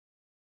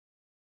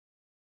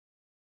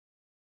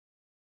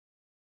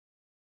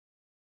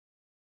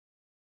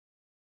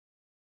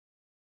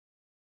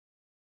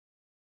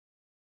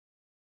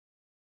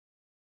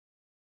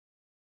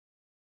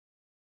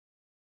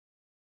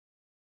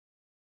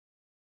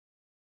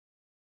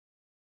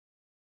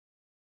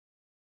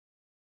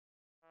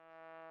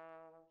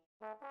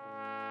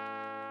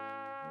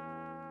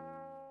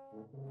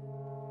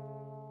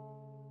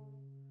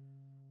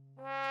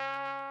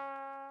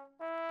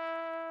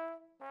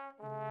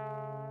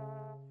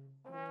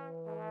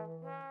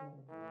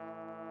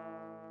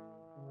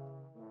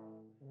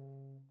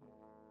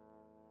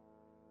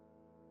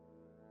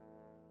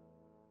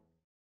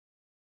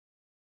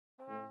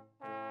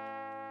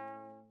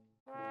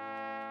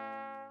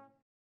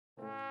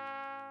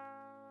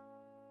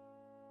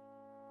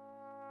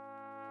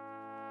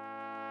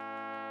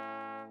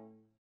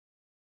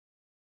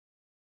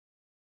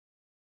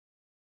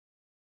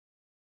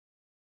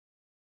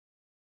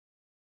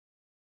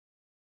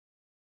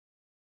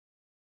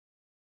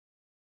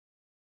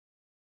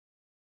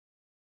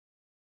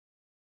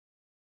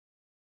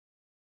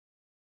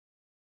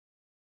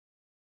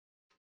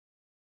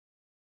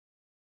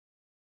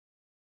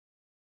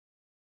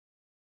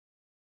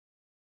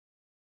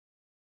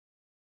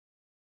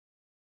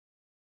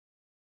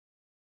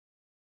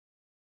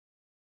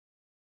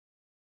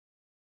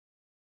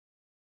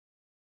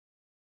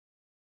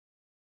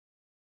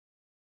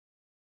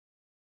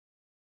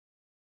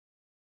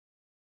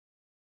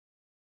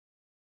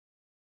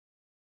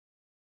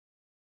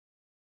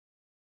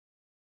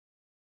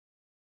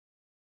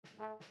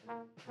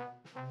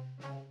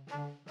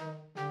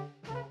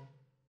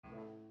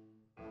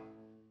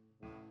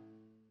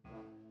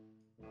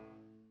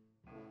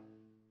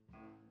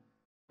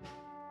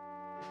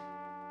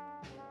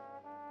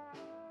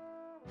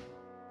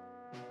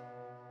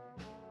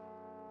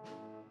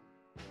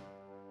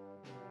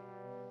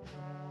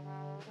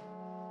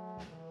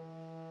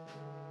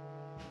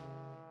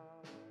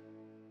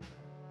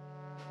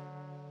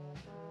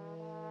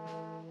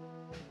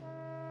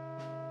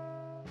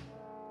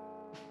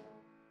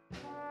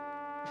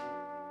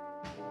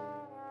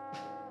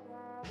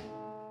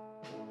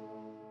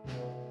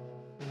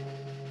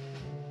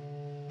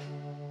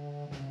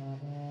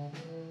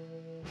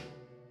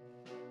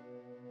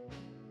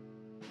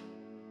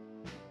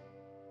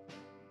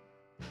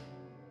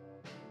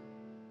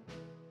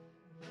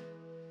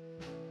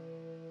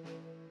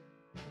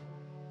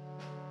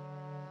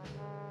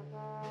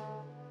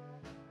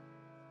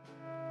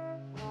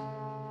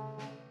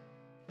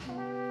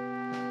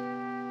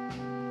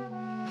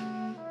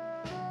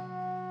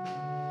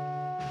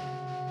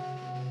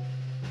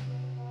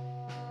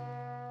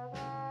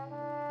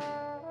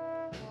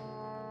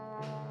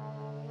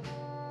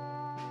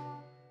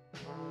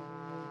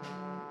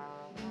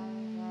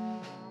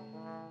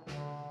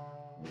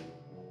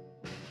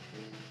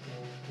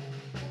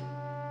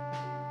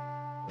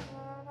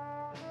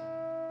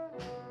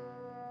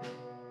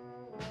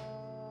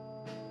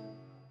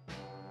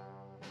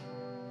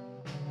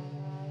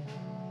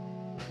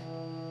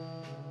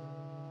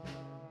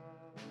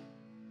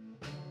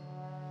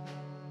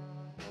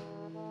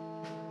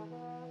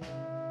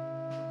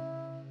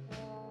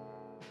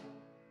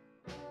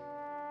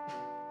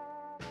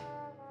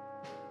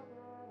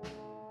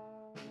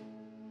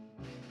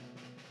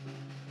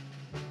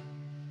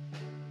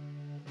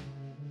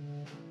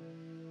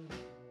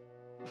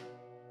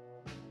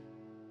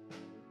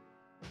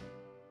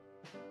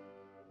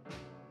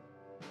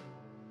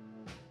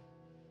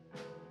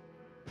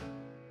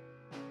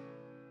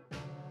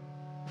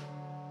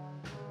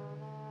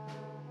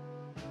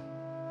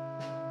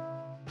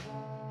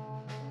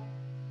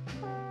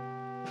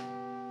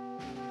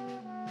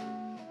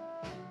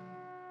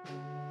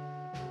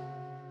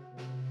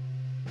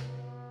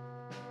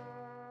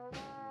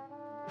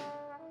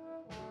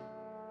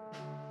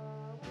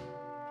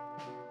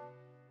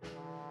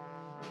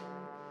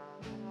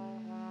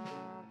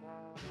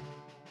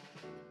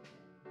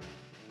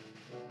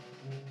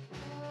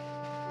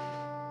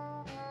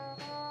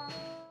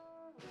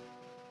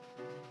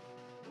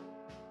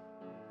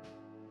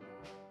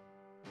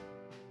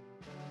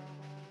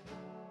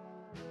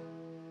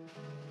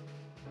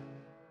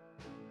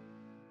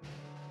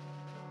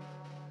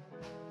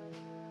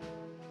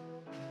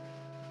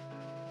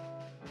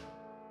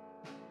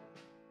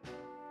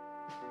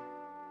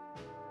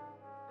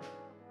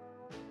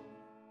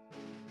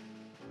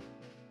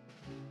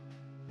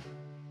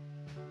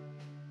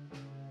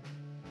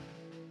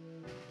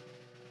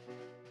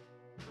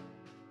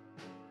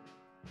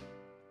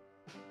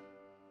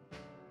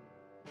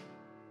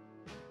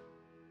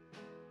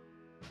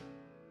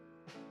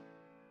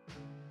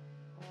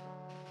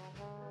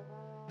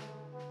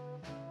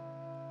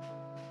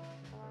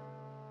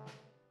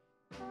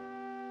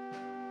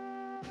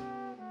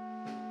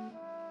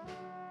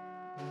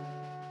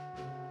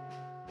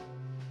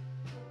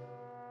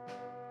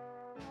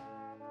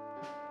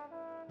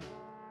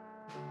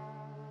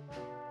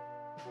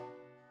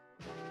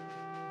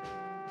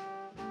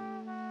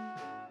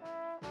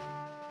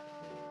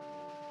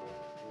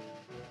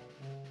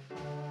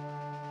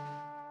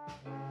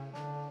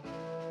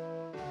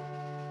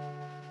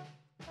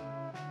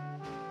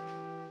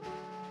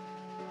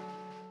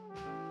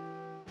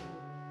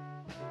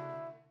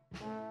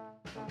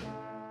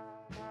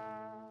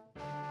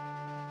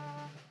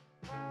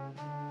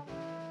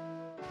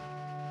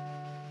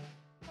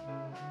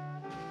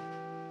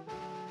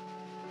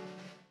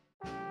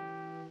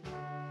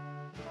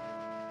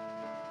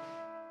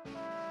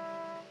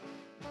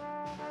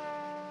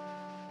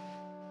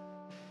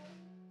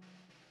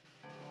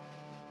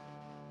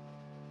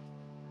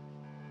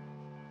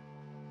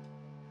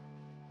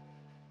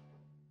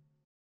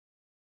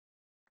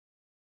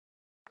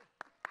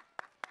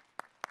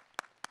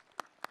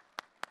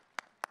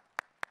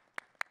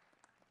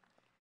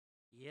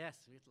Yes,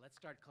 let's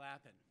start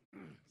clapping.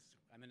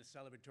 I'm in a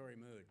celebratory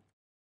mood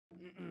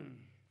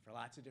for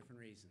lots of different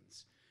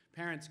reasons.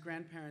 Parents,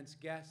 grandparents,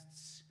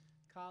 guests,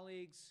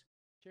 colleagues,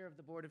 Chair of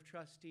the Board of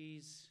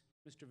Trustees,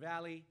 Mr.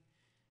 Valle,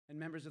 and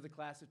members of the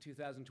class of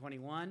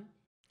 2021.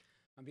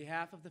 On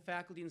behalf of the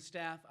faculty and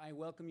staff, I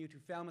welcome you to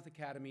Falmouth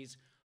Academy's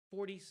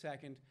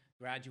 42nd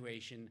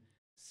graduation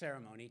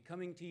ceremony,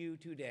 coming to you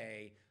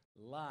today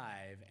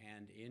live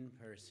and in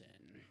person.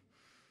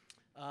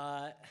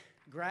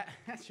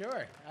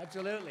 Sure,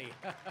 absolutely.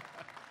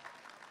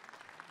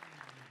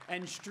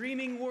 And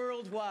streaming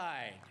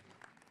worldwide.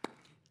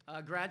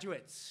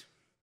 Graduates,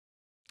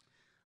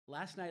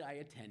 last night I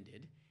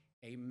attended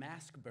a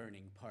mask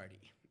burning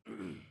party.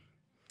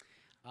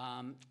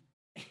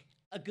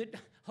 A good,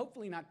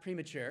 hopefully not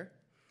premature,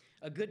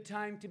 a good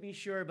time to be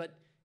sure, but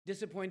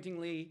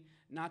disappointingly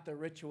not the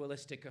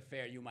ritualistic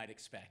affair you might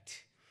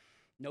expect.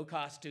 No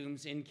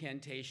costumes,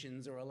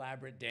 incantations, or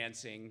elaborate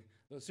dancing,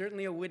 though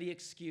certainly a witty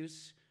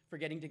excuse for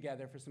getting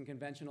together for some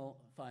conventional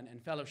fun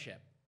and fellowship.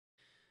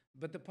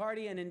 But the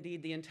party, and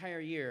indeed the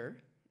entire year,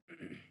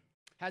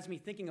 has me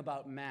thinking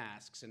about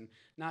masks and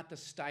not the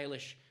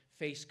stylish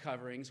face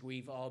coverings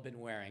we've all been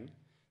wearing.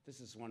 This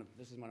is one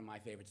of my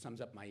favorites, sums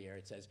up my year.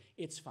 It says,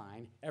 "It's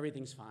fine,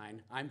 everything's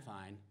fine, I'm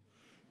fine."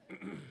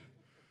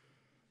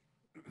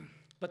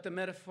 But the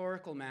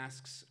metaphorical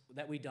masks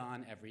that we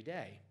don every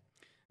day.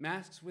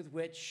 Masks with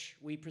which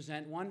we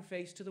present one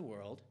face to the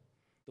world,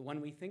 the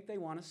one we think they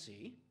want to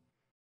see,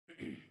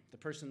 the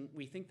person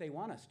we think they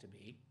want us to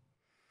be,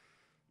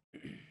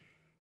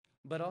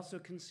 but also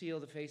conceal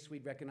the face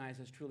we'd recognize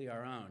as truly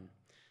our own,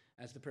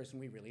 as the person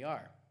we really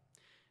are.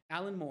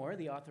 Alan Moore,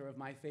 the author of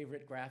my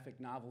favorite graphic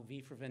novel,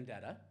 V for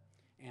Vendetta,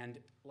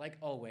 and like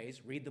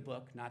always, read the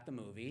book, not the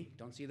movie,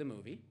 don't see the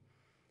movie,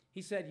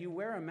 he said, "You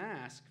wear a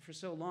mask for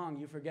so long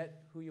you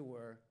forget who you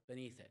were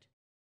beneath it."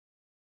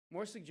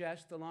 Moore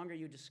suggests the longer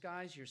you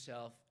disguise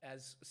yourself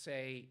as,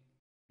 say,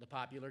 the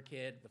popular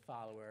kid, the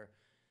follower,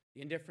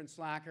 the indifferent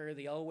slacker,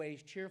 the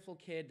always cheerful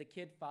kid, the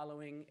kid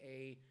following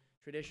a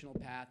traditional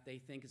path they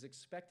think is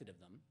expected of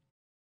them,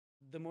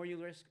 the more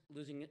you risk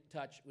losing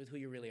touch with who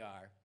you really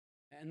are.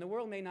 And the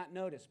world may not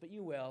notice, but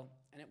you will,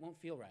 and it won't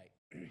feel right.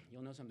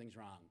 You'll know something's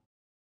wrong.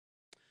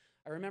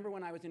 I remember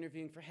when I was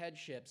interviewing for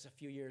headships a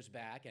few years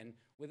back, and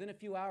within a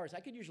few hours, I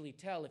could usually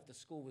tell if the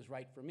school was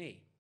right for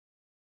me.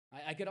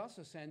 I could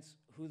also sense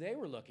who they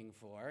were looking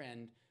for,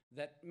 and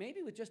that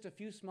maybe with just a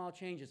few small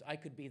changes, I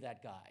could be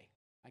that guy.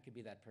 I could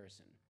be that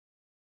person.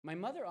 My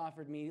mother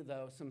offered me,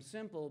 though, some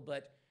simple,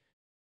 but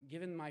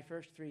given my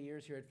first 3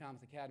 years here at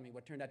Falmouth Academy,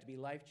 what turned out to be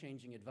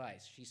life-changing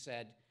advice. She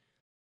said,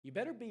 "You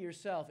better be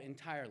yourself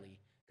entirely,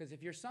 because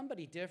if you're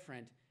somebody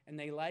different and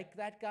they like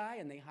that guy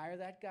and they hire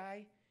that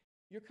guy,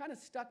 you're kind of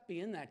stuck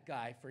being that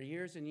guy for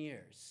years and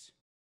years."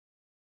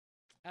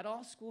 At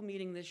all school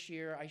meeting this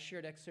year, I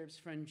shared excerpts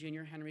from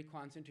Junior Henry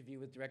Kwan's interview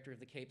with director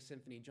of the Cape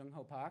Symphony, Jung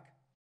Ho Pak.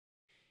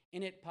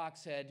 In it, Pak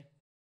said,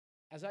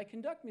 "As I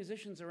conduct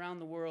musicians around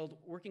the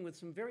world working with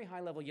some very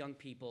high-level young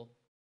people,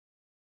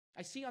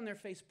 I see on their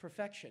face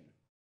perfection,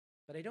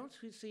 but I don't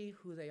see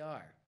who they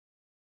are.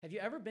 Have you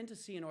ever been to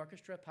see an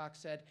orchestra," Pak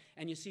said,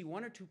 "and you see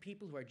one or two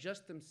people who are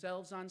just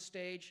themselves on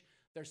stage?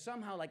 They're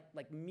somehow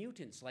like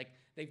mutants, like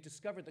they've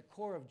discovered the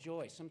core of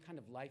joy, some kind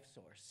of life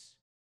source.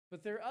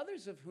 But there are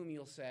others of whom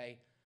you'll say,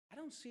 I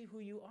don't see who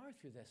you are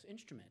through this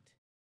instrument.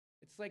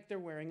 It's like they're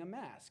wearing a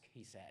mask,"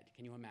 he said.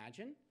 Can you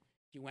imagine?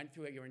 If you went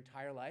through it your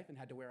entire life and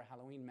had to wear a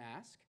Halloween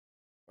mask,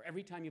 or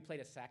every time you played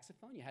a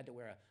saxophone, you had to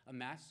wear a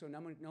mask so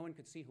no one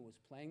could see who was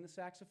playing the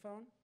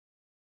saxophone?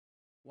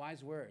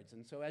 Wise words.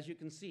 And so as you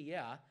can see,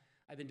 yeah,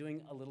 I've been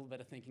doing a little bit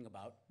of thinking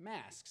about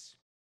masks.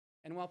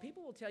 And while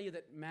people will tell you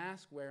that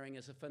mask wearing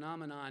is a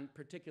phenomenon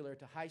particular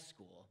to high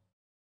school,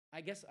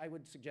 I guess I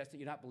would suggest that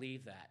you not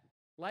believe that.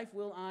 Life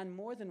will, on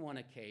more than one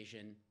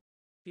occasion,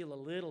 feel a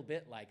little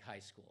bit like high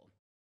school.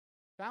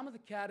 Falmouth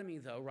Academy,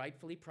 though,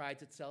 rightfully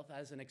prides itself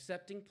as an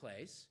accepting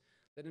place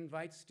that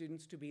invites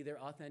students to be their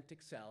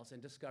authentic selves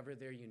and discover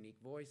their unique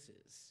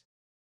voices.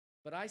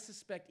 But I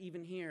suspect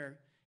even here,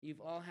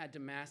 you've all had to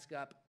mask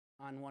up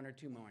on one or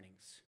two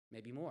mornings,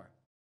 maybe more.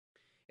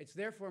 It's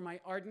therefore my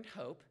ardent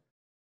hope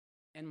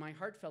and my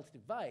heartfelt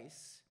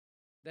advice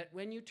that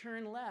when you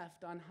turn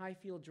left on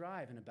Highfield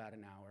Drive in about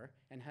an hour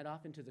and head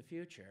off into the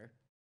future,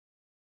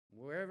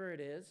 wherever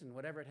it is and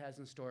whatever it has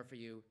in store for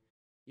you,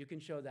 you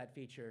can show that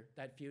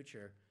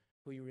future,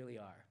 who you really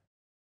are.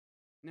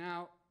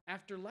 Now,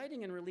 after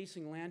lighting and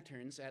releasing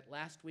lanterns at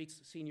last week's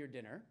senior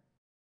dinner,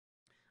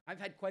 I've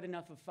had quite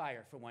enough of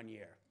fire for 1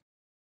 year.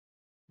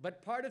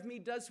 But part of me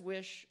does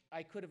wish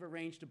I could have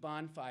arranged a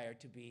bonfire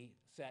to be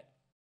set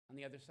on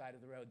the other side of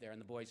the road there in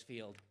the boys'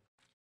 field.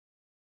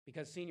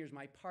 Because seniors,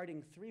 my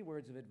parting 3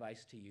 words of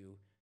advice to you: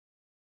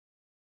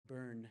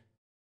 burn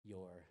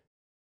your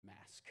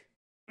mask.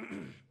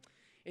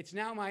 It's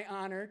now my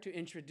honor to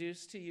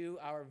introduce to you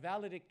our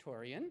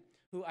valedictorian,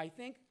 who I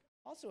think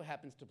also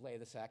happens to play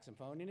the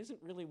saxophone and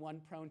isn't really one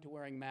prone to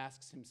wearing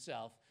masks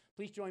himself.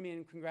 Please join me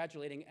in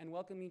congratulating and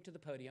welcoming to the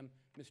podium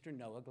Mr.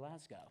 Noah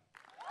Glasgow.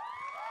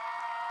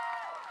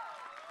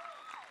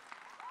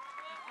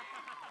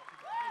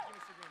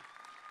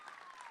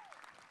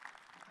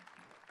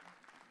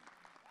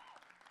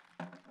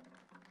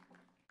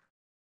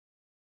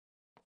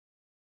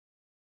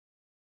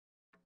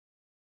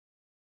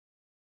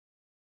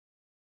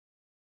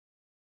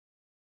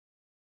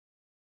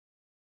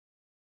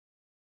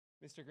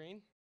 Mr.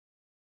 Green,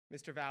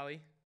 Mr. Valle,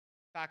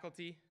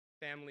 faculty,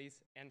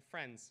 families, and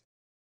friends.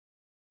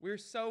 We're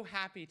so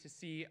happy to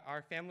see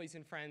our families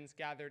and friends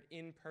gathered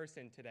in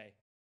person today.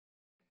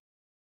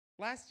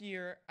 Last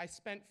year, I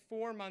spent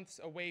 4 months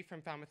away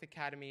from Falmouth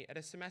Academy at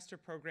a semester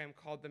program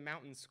called the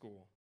Mountain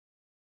School.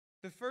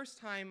 The first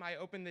time I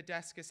opened the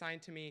desk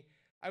assigned to me,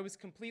 I was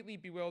completely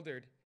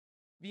bewildered.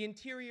 The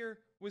interior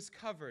was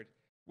covered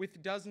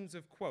with dozens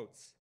of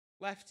quotes,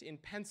 left in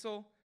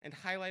pencil and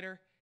highlighter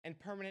and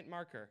permanent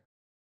marker.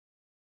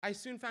 I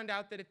soon found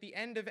out that at the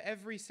end of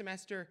every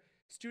semester,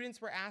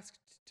 students were asked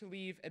to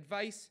leave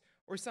advice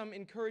or some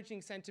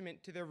encouraging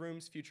sentiment to their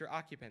room's future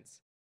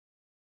occupants.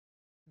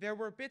 There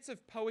were bits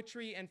of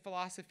poetry and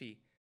philosophy,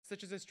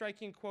 such as a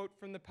striking quote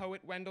from the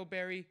poet Wendell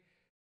Berry,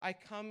 "I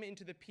come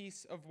into the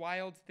peace of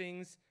wild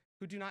things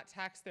who do not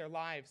tax their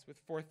lives with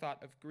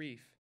forethought of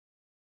grief."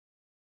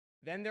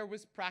 Then there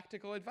was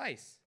practical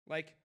advice,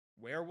 like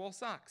wear wool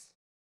socks.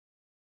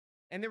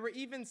 And there were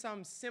even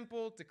some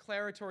simple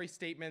declaratory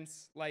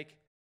statements like,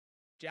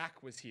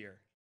 Jack was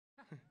here.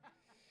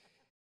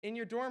 In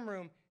your dorm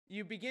room,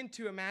 you begin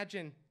to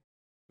imagine,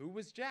 who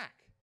was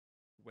Jack?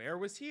 Where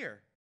was he?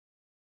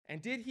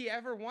 And did he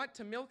ever want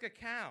to milk a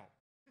cow?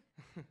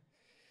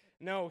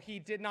 No, he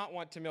did not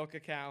want to milk a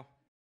cow.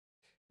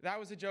 That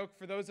was a joke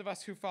for those of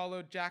us who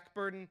followed Jack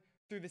Burton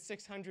through the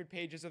 600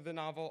 pages of the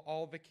novel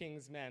All the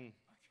King's Men.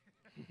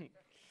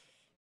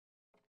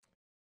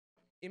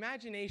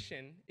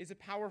 Imagination is a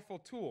powerful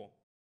tool.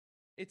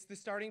 It's the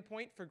starting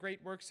point for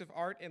great works of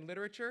art and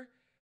literature,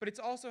 but it's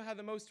also how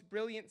the most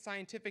brilliant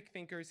scientific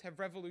thinkers have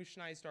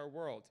revolutionized our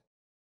world.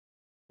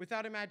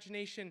 Without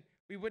imagination,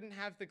 we wouldn't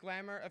have the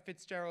glamour of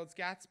Fitzgerald's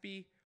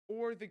Gatsby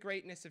or the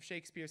greatness of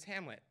Shakespeare's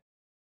Hamlet.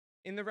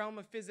 In the realm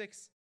of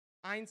physics,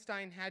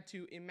 Einstein had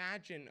to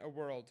imagine a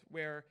world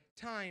where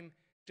time,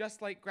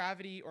 just like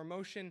gravity or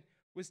motion,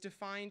 was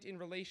defined in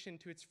relation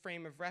to its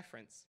frame of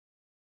reference.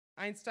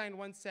 Einstein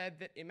once said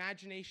that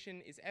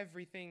imagination is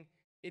everything,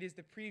 it is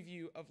the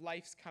preview of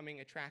life's coming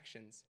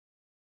attractions.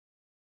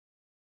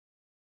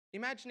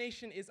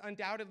 Imagination is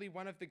undoubtedly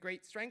one of the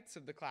great strengths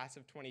of the class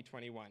of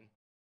 2021.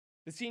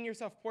 The senior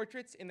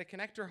self-portraits in the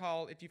Connector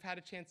Hall, if you've had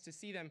a chance to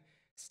see them,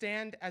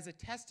 stand as a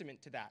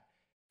testament to that,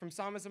 from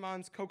Sama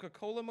Zaman's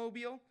Coca-Cola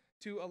mobile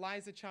to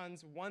Eliza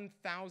Chun's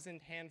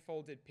 1,000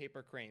 hand-folded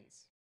paper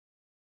cranes.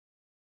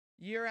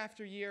 Year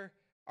after year,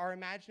 our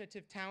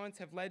imaginative talents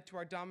have led to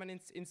our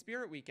dominance in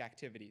Spirit Week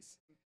activities.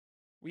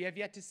 We have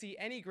yet to see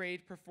any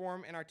grade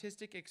perform an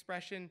artistic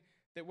expression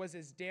that was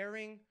as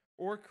daring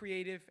or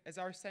creative as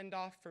our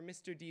send-off for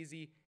Mr.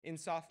 Deasy in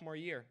sophomore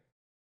year.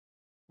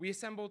 We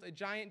assembled a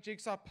giant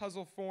jigsaw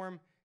puzzle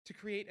form to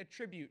create a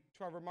tribute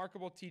to our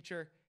remarkable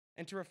teacher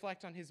and to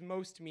reflect on his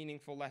most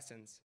meaningful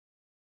lessons.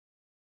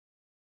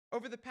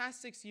 Over the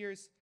past 6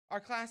 years,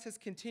 our class has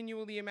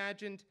continually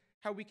imagined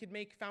how we could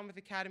make Falmouth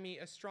Academy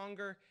a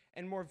stronger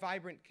and more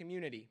vibrant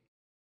community.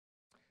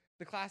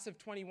 The class of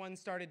 21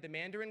 started the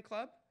Mandarin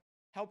Club,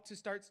 helped to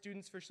start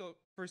Students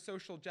for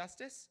Social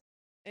Justice,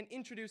 and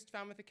introduced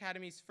Falmouth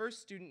Academy's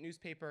first student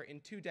newspaper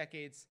in 2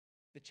 decades,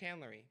 the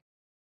Chandlery.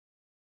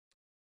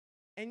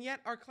 And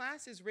yet our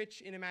class is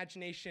rich in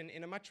imagination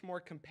in a much more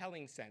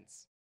compelling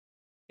sense.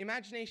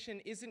 Imagination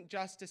isn't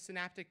just a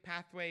synaptic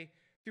pathway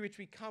through which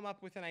we come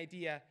up with an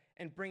idea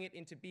and bring it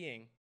into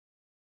being.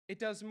 It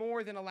does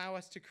more than allow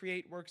us to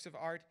create works of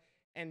art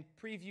and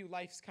preview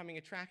life's coming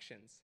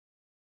attractions.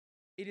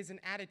 It is an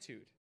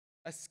attitude,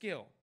 a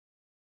skill,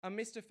 a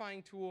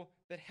mystifying tool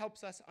that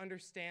helps us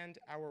understand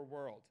our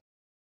world.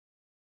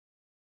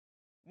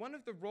 One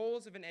of the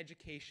roles of an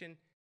education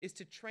is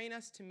to train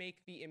us to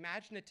make the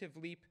imaginative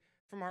leap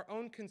from our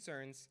own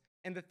concerns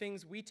and the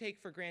things we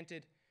take for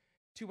granted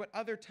to what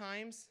other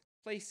times,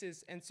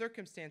 places, and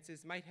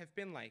circumstances might have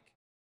been like,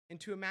 and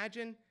to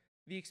imagine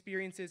the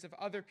experiences of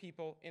other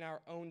people in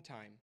our own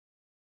time.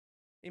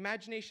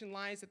 Imagination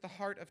lies at the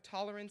heart of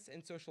tolerance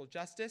and social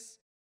justice.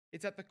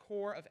 It's at the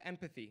core of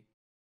empathy.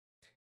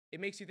 It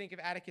makes you think of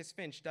Atticus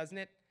Finch, doesn't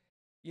it?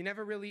 You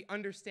never really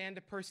understand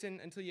a person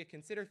until you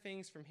consider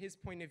things from his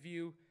point of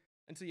view,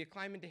 until you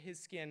climb into his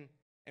skin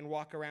and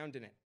walk around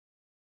in it.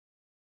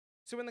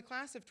 So when the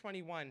class of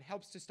 21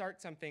 helps to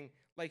start something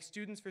like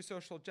Students for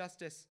Social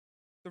Justice,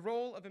 the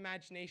role of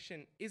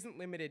imagination isn't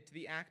limited to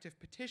the act of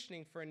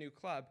petitioning for a new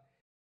club.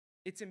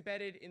 It's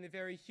embedded in the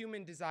very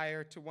human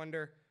desire to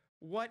wonder,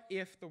 what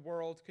if the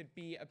world could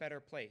be a better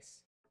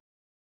place?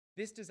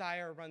 This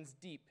desire runs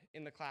deep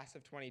in the class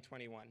of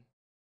 2021.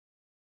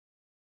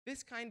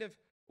 This kind of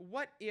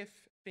what if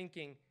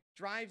thinking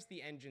drives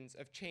the engines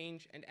of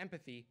change and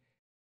empathy,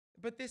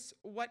 but this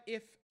what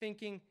if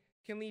thinking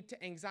can lead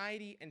to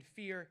anxiety and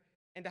fear,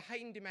 and a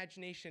heightened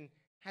imagination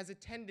has a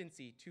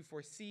tendency to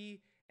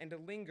foresee and to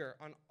linger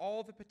on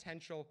all the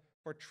potential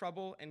for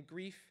trouble and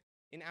grief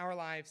in our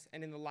lives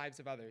and in the lives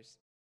of others.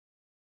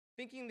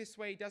 Thinking this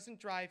way doesn't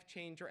drive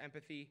change or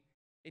empathy.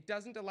 It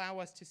doesn't allow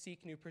us to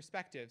seek new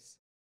perspectives.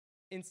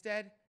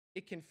 Instead,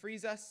 it can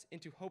freeze us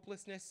into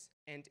hopelessness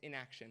and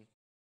inaction.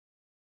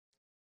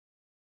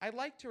 I'd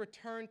like to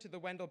return to the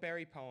Wendell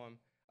Berry poem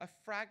a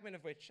fragment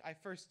of which I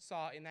first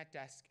saw in that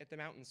desk at the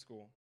mountain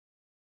school.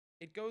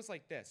 It goes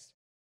like this.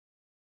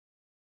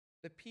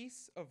 The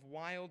peace of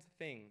wild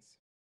things.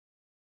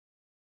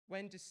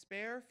 When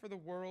despair for the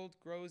world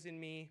grows in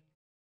me,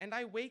 and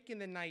I wake in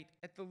the night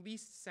at the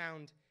least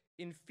sound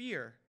in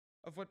fear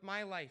of what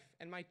my life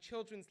and my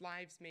children's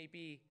lives may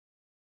be,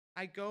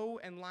 I go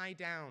and lie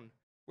down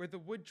where the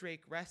wood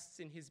drake rests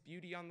in his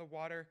beauty on the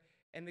water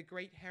and the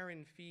great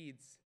heron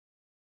feeds.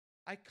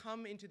 I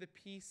come into the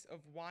peace of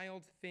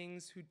wild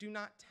things who do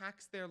not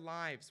tax their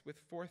lives with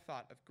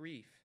forethought of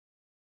grief.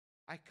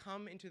 I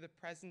come into the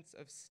presence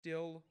of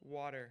still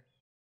water,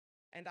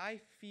 and I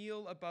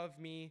feel above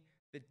me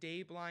the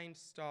day-blind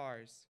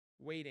stars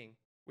waiting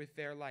with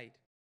their light.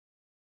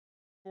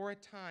 For a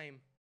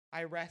time,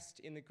 I rest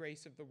in the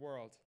grace of the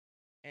world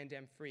and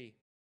am free.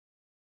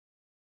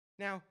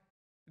 Now,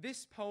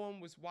 this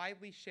poem was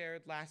widely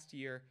shared last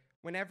year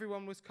when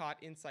everyone was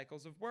caught in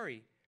cycles of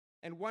worry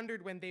and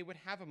wondered when they would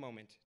have a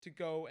moment to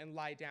go and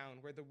lie down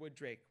where the wood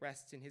drake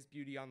rests in his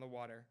beauty on the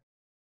water.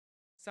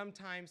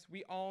 Sometimes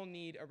we all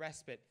need a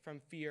respite from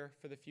fear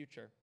for the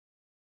future.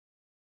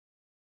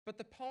 But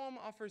the poem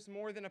offers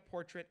more than a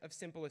portrait of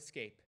simple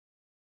escape.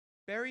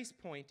 Barry's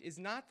point is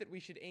not that we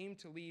should aim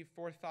to leave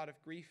forethought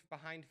of grief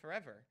behind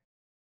forever.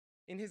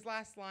 In his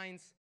last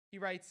lines, he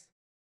writes,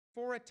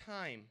 "For a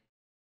time,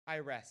 I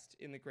rest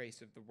in the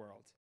grace of the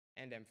world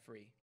and am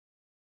free."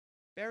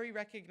 Barry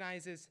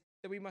recognizes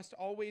that we must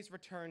always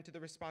return to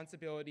the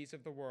responsibilities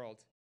of the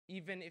world,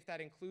 even if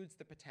that includes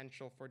the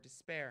potential for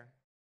despair.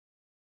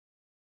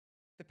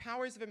 The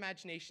powers of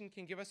imagination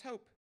can give us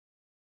hope.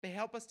 They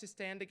help us to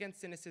stand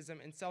against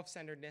cynicism and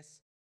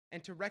self-centeredness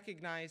and to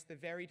recognize the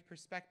varied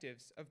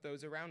perspectives of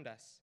those around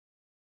us.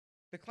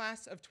 The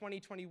class of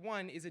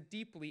 2021 is a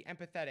deeply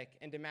empathetic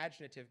and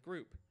imaginative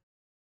group.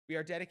 We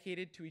are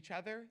dedicated to each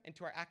other and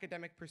to our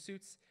academic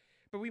pursuits,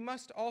 but we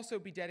must also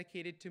be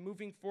dedicated to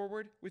moving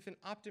forward with an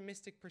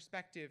optimistic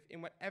perspective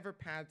in whatever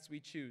paths we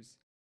choose.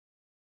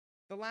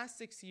 The last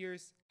 6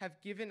 years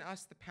have given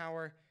us the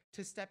power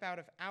to step out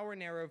of our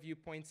narrow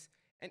viewpoints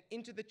and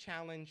into the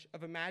challenge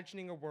of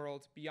imagining a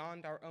world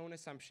beyond our own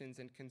assumptions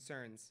and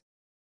concerns,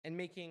 and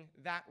making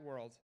that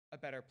world a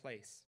better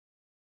place.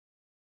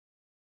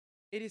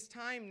 It is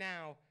time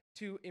now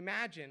to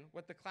imagine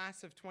what the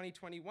class of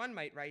 2021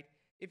 might write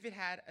if it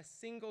had a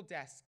single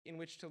desk in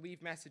which to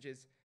leave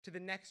messages to the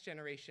next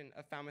generation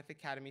of Falmouth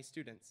Academy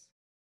students.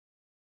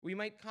 We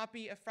might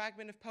copy a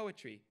fragment of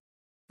poetry,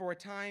 "For a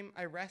time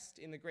I rest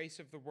in the grace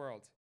of the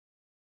world."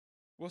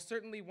 We'll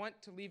certainly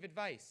want to leave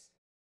advice.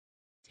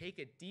 Take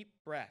a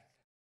deep breath.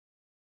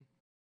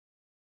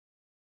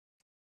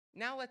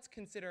 Now let's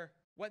consider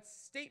what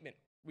statement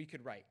we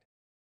could write.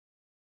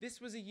 This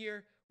was a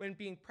year when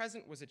being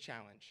present was a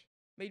challenge,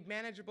 made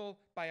manageable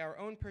by our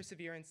own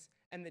perseverance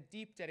and the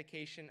deep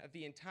dedication of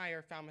the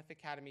entire Falmouth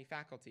Academy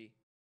faculty.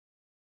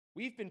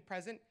 We've been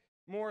present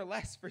more or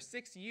less for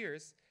 6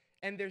 years,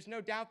 and there's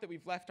no doubt that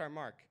we've left our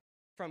mark,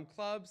 from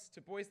clubs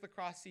to boys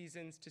lacrosse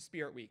seasons to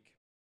Spirit Week.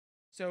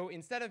 So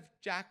instead of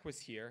Jack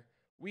was here,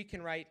 we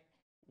can write,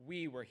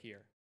 we were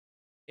here.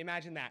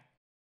 Imagine that.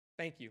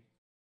 Thank you.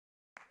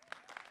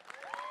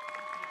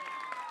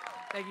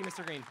 Thank you,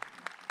 Mr. Green.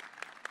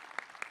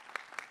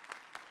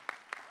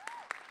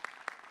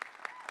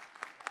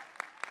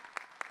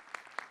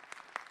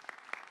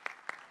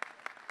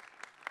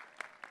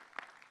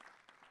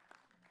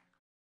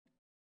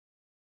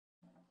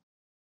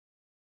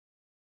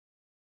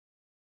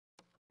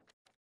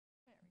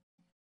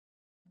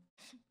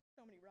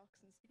 So many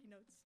rocks and sticky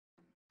notes.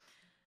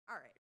 All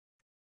right.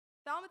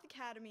 Falmouth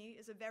Academy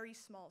is a very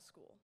small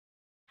school.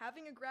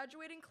 Having a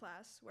graduating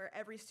class where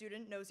every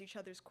student knows each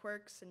other's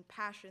quirks and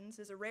passions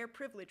is a rare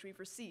privilege we've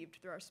received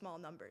through our small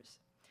numbers.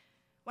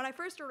 When I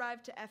first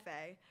arrived to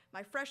FA,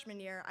 my freshman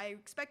year, I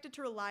expected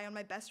to rely on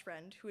my best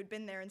friend, who had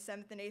been there in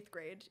 7th and 8th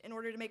grade, in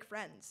order to make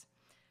friends.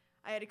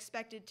 I had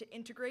expected to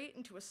integrate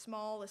into a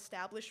small,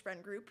 established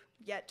friend group,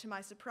 yet to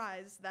my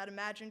surprise, that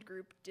imagined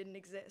group didn't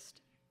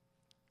exist.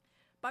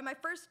 By my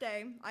first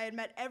day, I had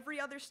met every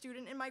other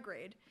student in my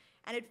grade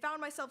and had found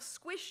myself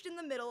squished in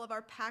the middle of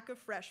our pack of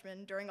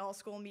freshmen during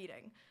all-school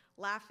meeting,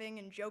 laughing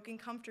and joking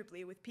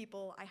comfortably with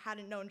people I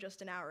hadn't known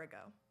just an hour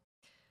ago.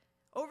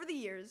 Over the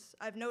years,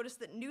 I've noticed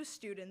that new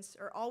students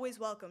are always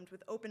welcomed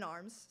with open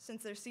arms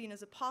since they're seen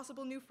as a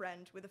possible new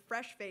friend with a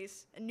fresh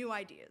face and new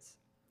ideas.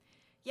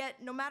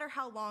 Yet, no matter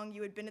how long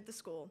you had been at the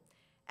school,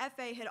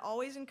 FA had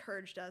always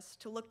encouraged us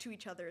to look to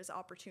each other as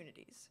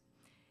opportunities.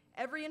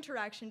 Every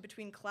interaction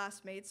between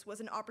classmates was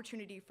an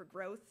opportunity for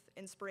growth,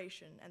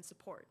 inspiration, and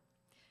support.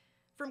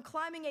 From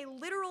climbing a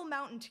literal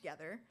mountain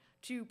together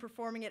to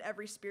performing at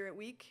every Spirit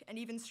Week and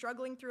even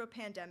struggling through a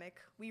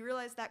pandemic, we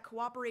realized that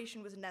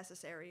cooperation was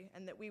necessary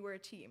and that we were a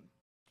team.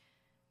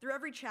 Through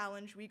every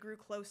challenge, we grew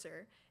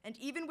closer, and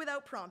even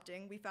without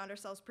prompting, we found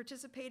ourselves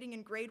participating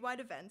in grade-wide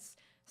events,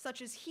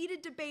 such as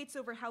heated debates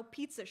over how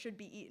pizza should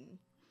be eaten.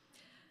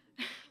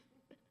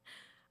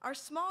 Our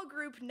small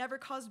group never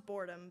caused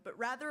boredom, but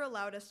rather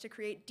allowed us to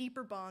create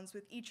deeper bonds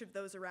with each of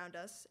those around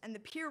us, and the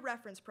Peer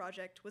Reference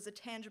Project was a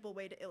tangible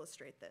way to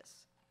illustrate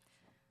this.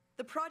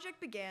 The project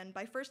began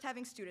by first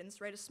having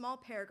students write a small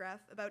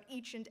paragraph about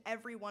each and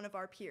every one of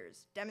our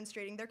peers,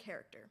 demonstrating their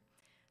character,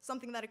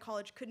 something that a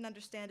college couldn't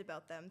understand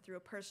about them through a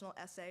personal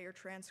essay or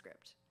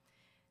transcript.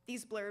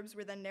 These blurbs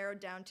were then narrowed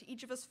down to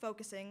each of us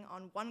focusing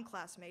on one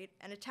classmate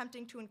and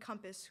attempting to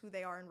encompass who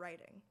they are in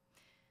writing.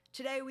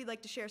 Today, we'd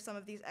like to share some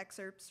of these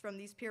excerpts from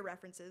these peer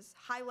references,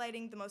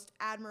 highlighting the most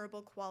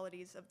admirable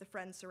qualities of the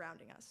friends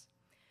surrounding us.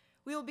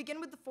 We will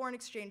begin with the foreign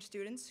exchange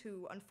students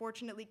who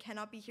unfortunately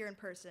cannot be here in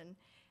person,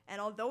 and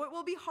although it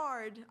will be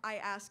hard, I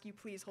ask you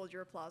please hold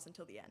your applause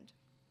until the end.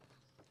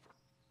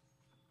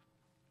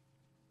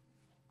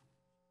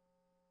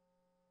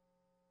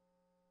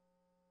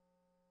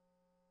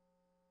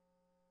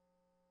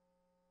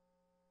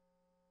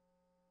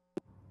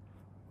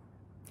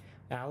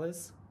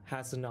 Alice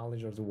has the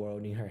knowledge of the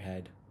world in her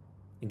head,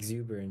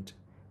 exuberant,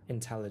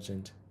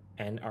 intelligent,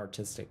 and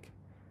artistic.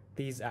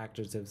 These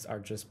adjectives are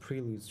just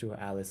preludes to who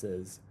Alice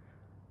is.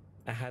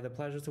 I had the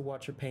pleasure to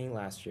watch her paint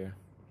last year.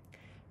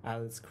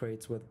 Alice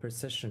creates with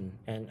precision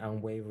and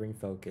unwavering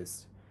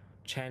focus,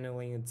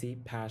 channeling a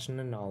deep passion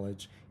and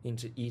knowledge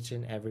into each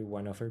and every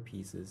one of her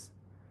pieces,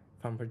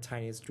 from her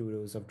tiniest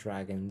doodles of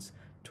dragons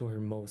to her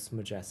most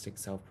majestic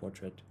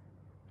self-portrait.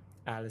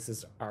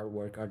 Alice's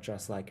artwork are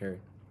just like her,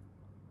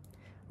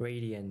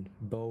 radiant,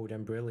 bold,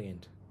 and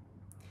brilliant.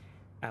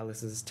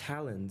 Alice's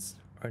talents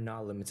are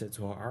not limited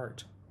to her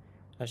art,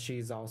 as she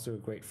is also a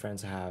great friend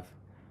to have.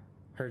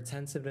 Her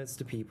attentiveness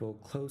to people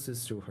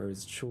closest to her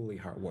is truly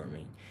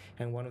heartwarming,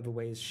 and one of the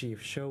ways she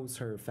shows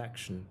her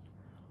affection.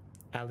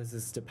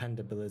 Alice's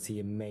dependability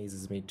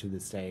amazes me to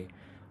this day.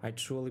 I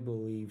truly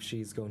believe she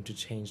is going to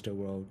change the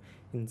world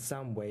in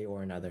some way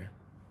or another.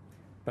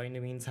 But in the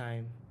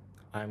meantime,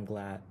 I'm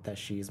glad that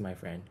she is my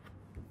friend.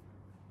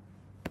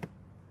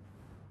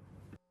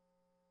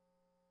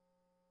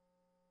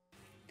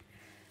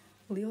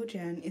 Leo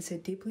Jan is a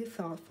deeply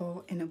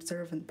thoughtful and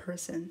observant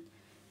person.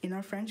 In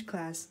our French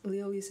class,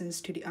 Leo listens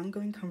to the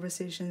ongoing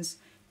conversations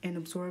and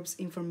absorbs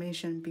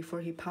information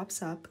before he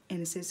pops up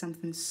and says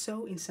something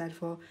so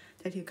insightful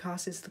that he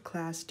causes the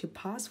class to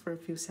pause for a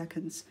few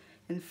seconds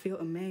and feel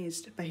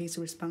amazed by his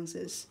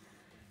responses.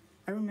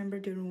 I remember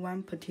during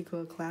one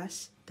particular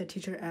class, the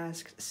teacher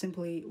asked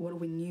simply what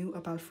we knew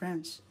about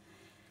France.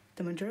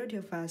 The majority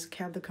of us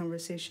kept the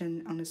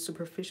conversation on a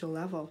superficial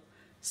level,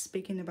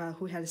 speaking about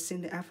who had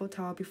seen the Eiffel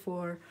Tower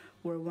before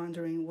or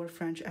wondering what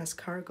French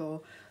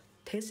escargot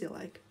tasted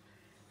like.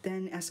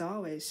 Then, as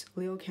always,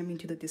 Leo came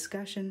into the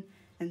discussion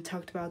and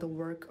talked about the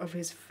work of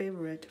his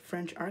favorite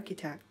French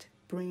architect,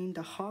 bringing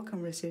the whole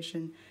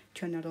conversation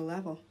to another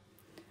level.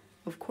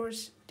 Of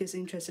course, this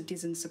interest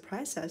didn't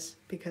surprise us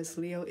because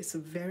Leo is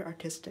very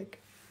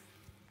artistic.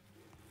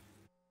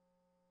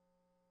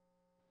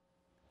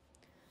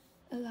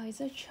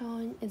 Eliza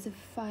Chon is a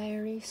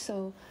fiery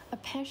soul, a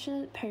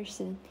passionate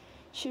person.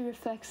 She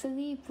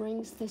reflexively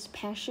brings this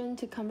passion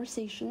to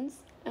conversations,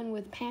 and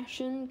with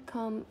passion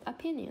come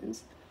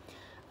opinions.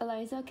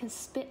 Eliza can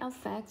spit out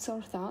facts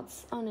or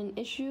thoughts on an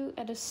issue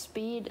at a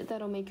speed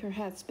that'll make her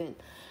head spin.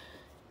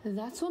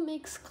 That's what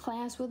makes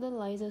class with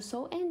Eliza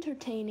so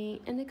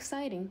entertaining and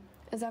exciting.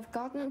 As I've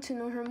gotten to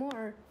know her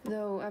more,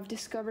 though, I've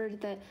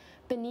discovered that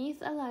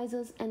beneath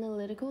Eliza's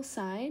analytical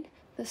side,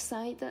 the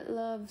side that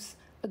loves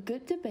a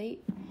good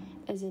debate,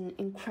 is an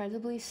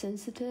incredibly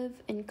sensitive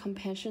and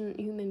compassionate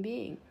human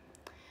being.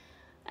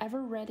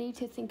 Ever ready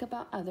to think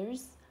about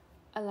others,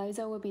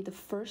 Eliza will be the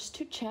first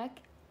to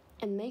check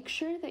and make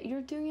sure that you're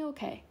doing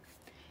okay,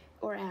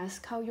 or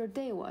ask how your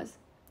day was.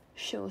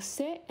 She'll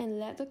sit and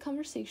let the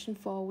conversation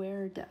fall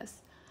where it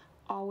does,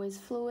 always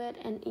fluid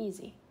and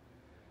easy.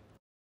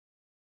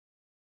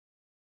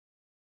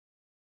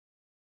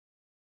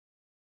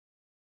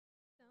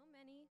 So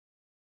many.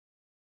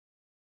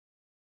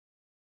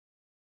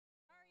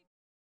 Sorry.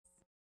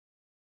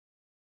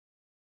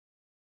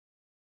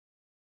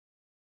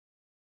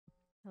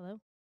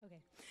 Hello?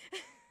 Okay.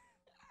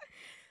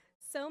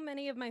 So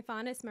many of my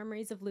fondest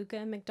memories of Luca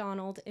and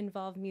McDonald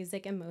involve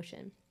music and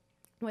motion.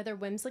 Whether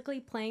whimsically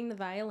playing the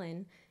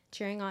violin,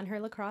 cheering on her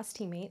lacrosse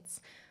teammates,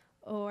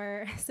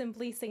 or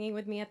simply singing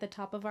with me at the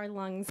top of our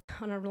lungs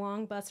on a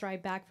long bus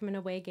ride back from an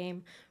away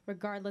game,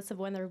 regardless of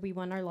whether we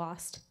won or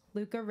lost,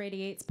 Luca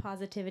radiates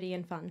positivity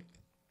and fun.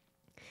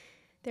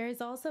 There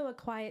is also a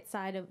quiet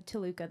side to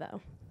Luca,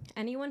 though.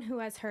 Anyone who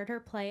has heard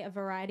her play a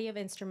variety of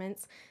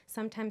instruments,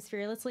 sometimes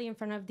fearlessly in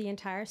front of the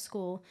entire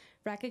school,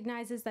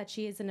 recognizes that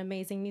she is an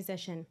amazing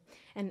musician,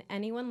 and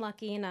anyone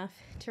lucky enough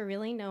to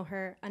really know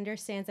her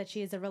understands that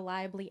she is a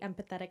reliably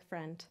empathetic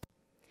friend.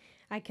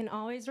 I can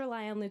always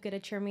rely on Luca to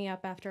cheer me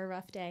up after a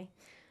rough day,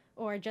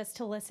 or just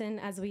to listen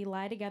as we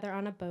lie together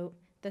on a boat,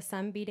 the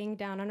sun beating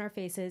down on our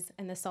faces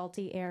and the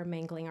salty air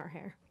mangling our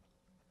hair.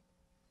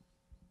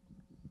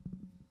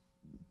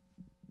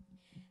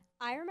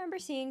 I remember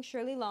seeing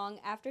Shirley Long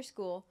after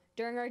school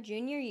during our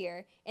junior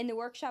year in the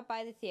workshop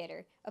by the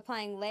theater,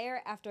 applying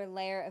layer after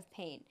layer of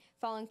paint,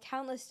 following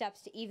countless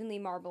steps to evenly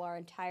marble our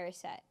entire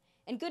set.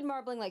 And good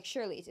marbling like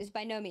Shirley's is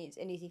by no means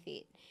an easy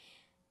feat.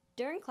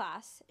 During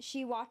class,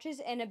 she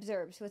watches and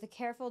observes with a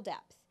careful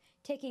depth,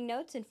 taking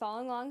notes and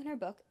following along in her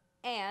book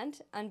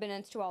and,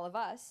 unbeknownst to all of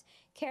us,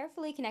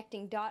 carefully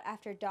connecting dot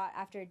after dot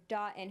after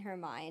dot in her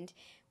mind,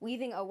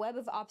 weaving a web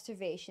of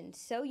observation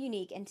so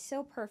unique and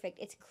so perfect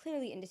it's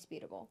clearly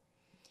indisputable.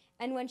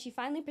 And when she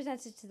finally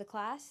presents it to the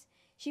class,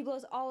 she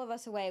blows all of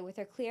us away with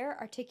her clear,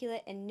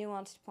 articulate, and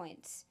nuanced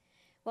points.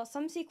 While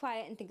some see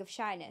quiet and think of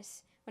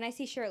shyness, when I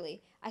see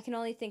Shirley, I can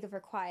only think of her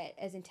quiet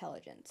as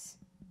intelligence.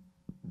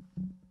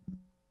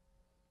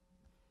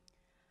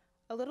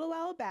 A little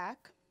while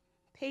back,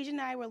 Paige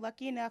and I were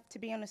lucky enough to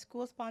be on a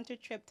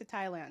school-sponsored trip to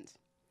Thailand.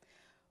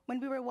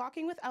 When we were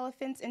walking with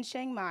elephants in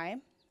Chiang Mai,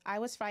 I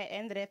was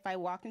frightened that if I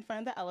walked in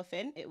front of the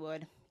elephant, it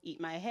would eat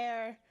my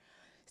hair,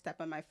 step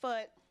on my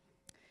foot.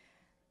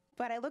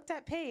 But I looked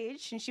at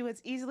Paige, and she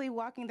was easily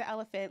walking the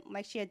elephant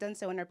like she had done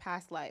so in her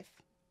past life.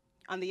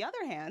 On the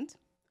other hand,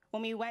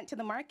 when we went to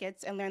the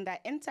markets and learned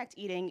that insect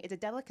eating is a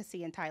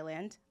delicacy in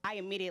Thailand, I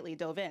immediately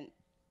dove in.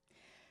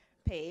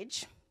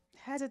 Paige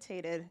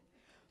hesitated,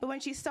 but when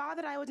she saw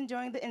that I was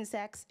enjoying the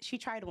insects, she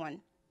tried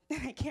one.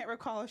 I can't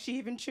recall if she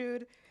even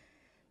chewed.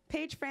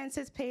 Paige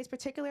Francis pays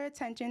particular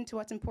attention to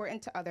what's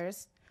important to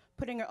others,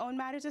 putting her own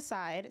matters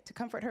aside to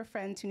comfort her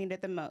friends who need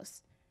it the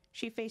most.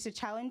 She faces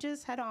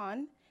challenges head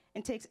on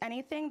and takes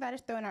anything that is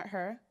thrown at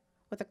her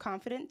with a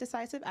confident,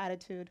 decisive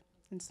attitude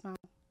and smile.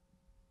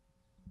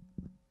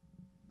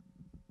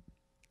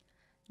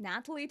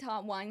 Natalie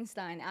taught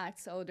Weinstein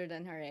acts older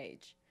than her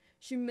age.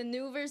 She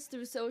maneuvers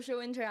through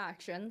social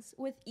interactions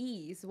with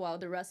ease while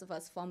the rest of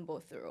us fumble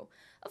through,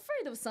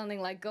 afraid of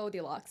sounding like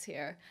Goldilocks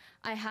here.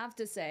 I have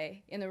to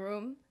say, in a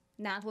room,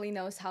 Natalie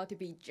knows how to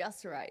be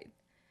just right.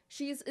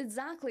 She's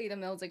exactly the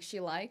music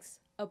she likes,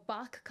 a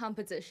Bach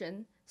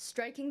composition,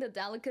 striking the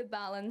delicate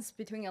balance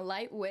between a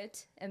light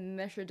wit and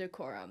measured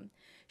decorum.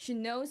 She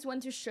knows when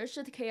to shush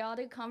a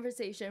chaotic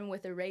conversation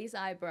with a raised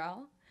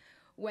eyebrow,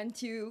 when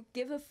to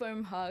give a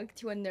firm hug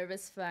to a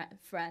nervous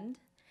friend,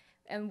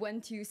 and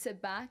when to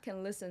sit back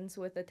and listen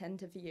with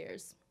attentive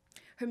ears.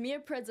 Her mere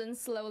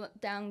presence slows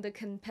down the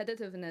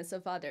competitiveness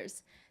of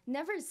others,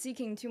 never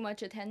seeking too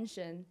much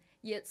attention,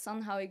 yet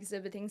somehow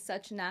exhibiting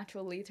such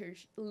natural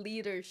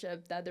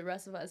leadership that the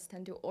rest of us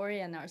tend to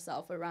orient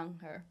ourselves around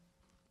her.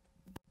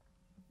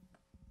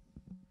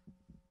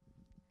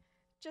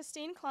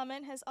 Justine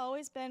Clement has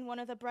always been one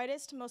of the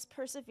brightest, most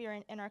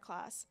perseverant in our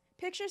class.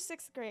 Picture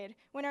 6th grade,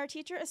 when our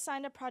teacher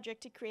assigned a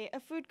project to create a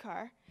food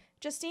car.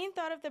 Justine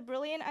thought of the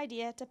brilliant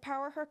idea to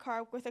power her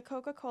car with a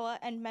Coca-Cola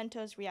and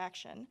Mentos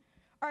reaction.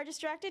 Our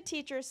distracted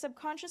teacher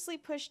subconsciously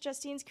pushed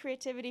Justine's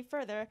creativity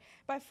further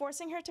by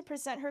forcing her to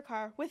present her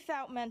car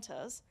without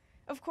Mentos.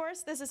 Of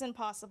course, this is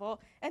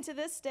impossible, and to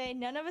this day,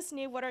 none of us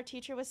knew what our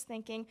teacher was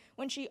thinking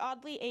when she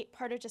oddly ate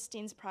part of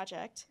Justine's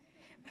project.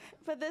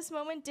 But this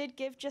moment did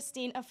give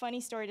Justine a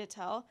funny story to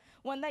tell,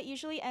 one that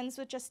usually ends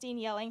with Justine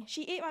yelling,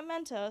 "She ate my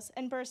Mentos,"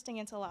 and bursting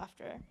into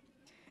laughter.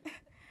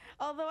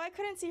 Although I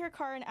couldn't see her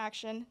car in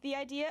action, the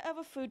idea of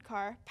a food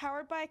car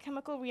powered by a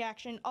chemical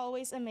reaction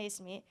always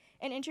amazed me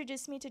and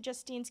introduced me to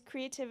Justine's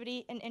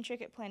creativity and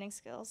intricate planning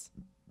skills.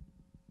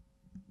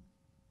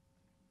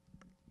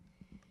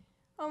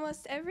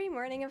 Almost every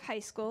morning of high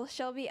school,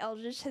 Shelby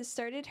Eldridge has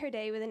started her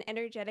day with an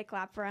energetic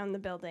lap around the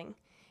building.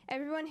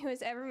 Everyone who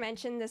has ever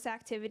mentioned this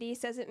activity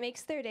says it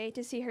makes their day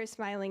to see her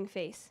smiling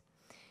face.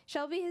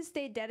 Shelby has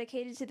stayed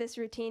dedicated to this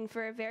routine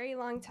for a very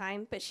long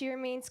time, but she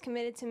remains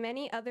committed to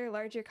many other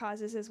larger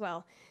causes as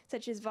well,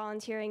 such as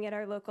volunteering at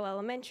our local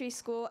elementary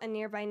school, a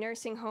nearby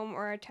nursing home,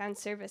 or our town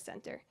service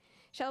center.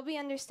 Shelby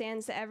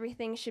understands that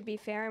everything should be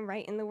fair and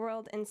right in the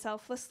world and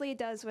selflessly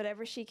does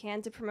whatever she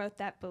can to promote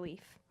that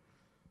belief.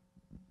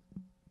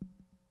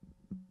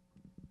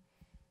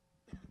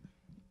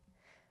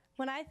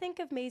 When I think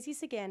of Maisie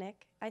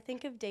Saganek, I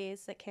think of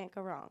days that can't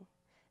go wrong.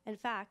 In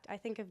fact, I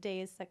think of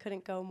days that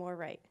couldn't go more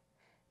right.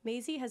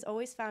 Maisie has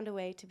always found a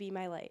way to be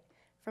my light,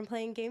 from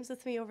playing games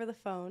with me over the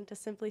phone to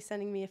simply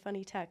sending me a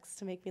funny text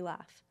to make me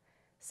laugh.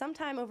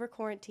 Sometime over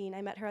quarantine,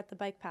 I met her at the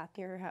bike path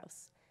near her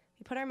house.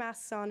 We put our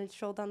masks on and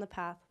strolled down the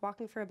path,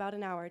 walking for about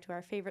an hour to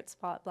our favorite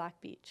spot, Black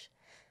Beach.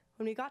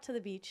 When we got to the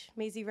beach,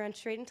 Maisie ran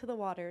straight into the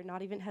water,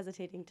 not even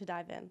hesitating to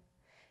dive in.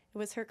 It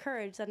was her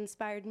courage that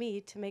inspired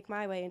me to make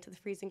my way into the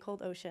freezing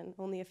cold ocean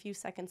only a few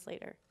seconds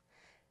later.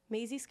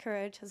 Maisie's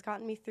courage has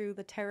gotten me through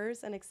the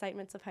terrors and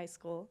excitements of high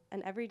school,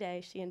 and every day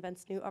she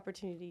invents new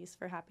opportunities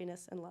for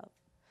happiness and love.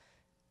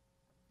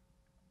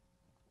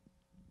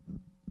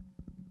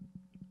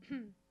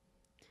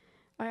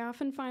 I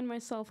often find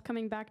myself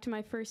coming back to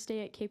my first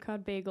day at Cape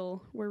Cod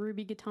Bagel, where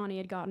Ruby Gattani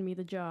had gotten me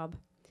the job.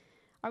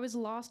 I was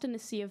lost in a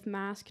sea of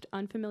masked,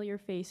 unfamiliar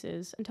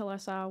faces until I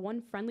saw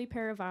one friendly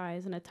pair of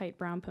eyes and a tight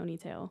brown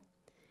ponytail.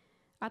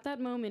 At that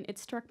moment, it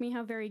struck me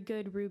how very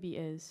good Ruby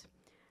is.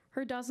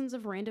 Her dozens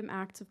of random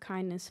acts of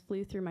kindness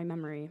flew through my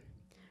memory.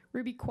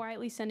 Ruby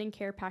quietly sending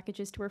care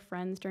packages to her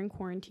friends during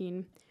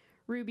quarantine.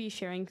 Ruby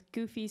sharing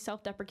goofy,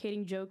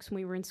 self-deprecating jokes when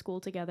we were in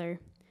school together.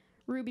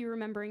 Ruby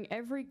remembering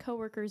every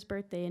coworker's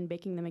birthday and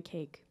baking them a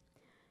cake.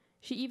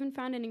 She even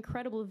found an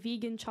incredible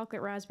vegan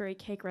chocolate raspberry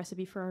cake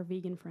recipe for our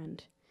vegan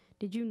friend.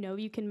 Did you know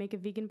you can make a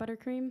vegan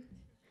buttercream?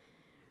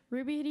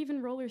 Ruby had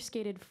even roller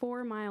skated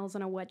 4 miles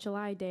on a wet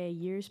July day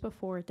years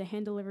before to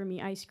hand deliver me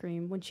ice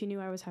cream when she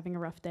knew I was having a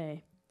rough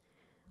day.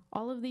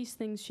 All of these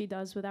things she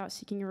does without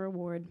seeking a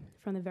reward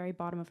from the very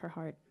bottom of her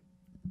heart.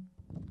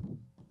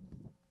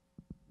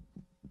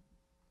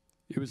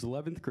 It was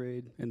 11th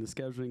grade, and the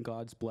scheduling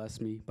gods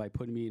blessed me by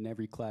putting me in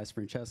every class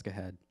Francesca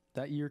had.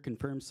 That year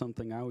confirmed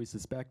something I always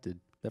suspected,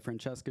 that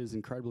Francesca is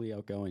incredibly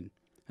outgoing.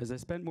 As I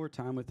spent more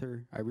time with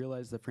her, I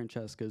realized that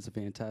Francesca is a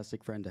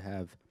fantastic friend to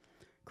have.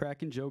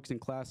 Cracking jokes in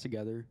class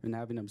together and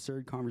having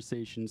absurd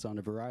conversations on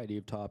a variety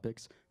of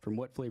topics, from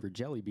what flavor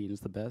jelly bean is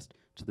the best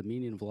to the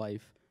meaning of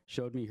life,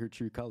 showed me her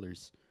true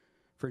colors.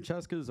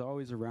 Francesca is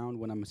always around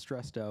when I'm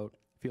stressed out,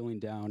 feeling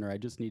down, or I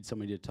just need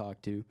somebody to talk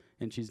to,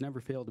 and she's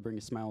never failed to bring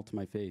a smile to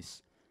my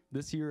face.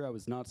 This year I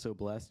was not so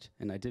blessed,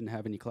 and I didn't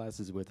have any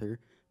classes with her,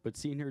 but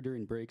seeing her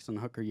during breaks on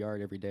Hooker Yard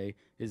every day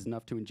is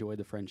enough to enjoy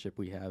the friendship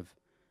we have.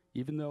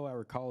 Even though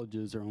our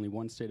colleges are only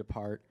one state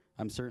apart,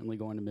 I'm certainly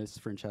going to miss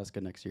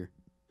Francesca next year.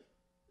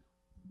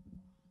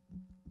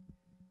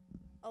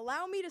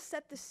 Allow me to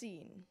set the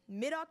scene.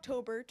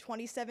 Mid-October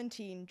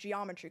 2017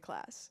 geometry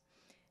class.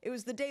 It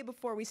was the day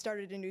before we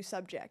started a new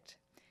subject.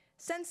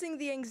 Sensing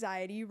the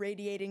anxiety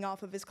radiating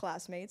off of his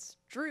classmates,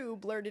 Drew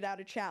blurted out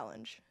a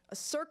challenge, a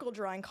circle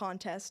drawing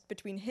contest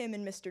between him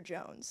and Mr.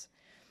 Jones.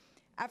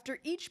 After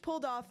each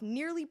pulled off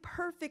nearly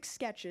perfect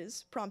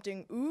sketches,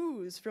 prompting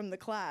oohs from the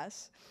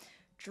class,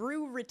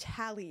 Drew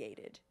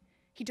retaliated.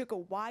 He took a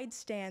wide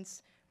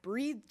stance,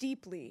 breathed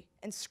deeply,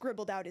 and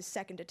scribbled out his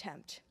second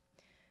attempt.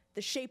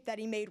 The shape that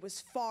he made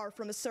was far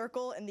from a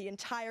circle, and the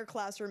entire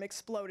classroom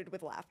exploded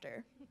with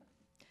laughter.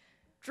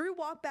 Drew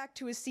walked back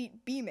to his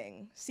seat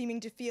beaming, seeming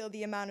to feel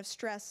the amount of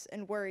stress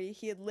and worry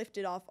he had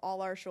lifted off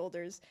all our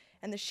shoulders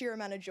and the sheer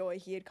amount of joy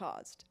he had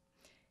caused.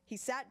 He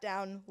sat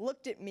down,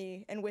 looked at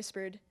me, and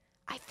whispered,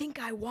 "I think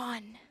I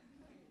won."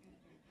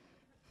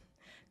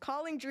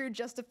 Calling Drew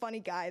just a funny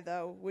guy,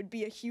 though, would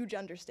be a huge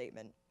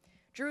understatement.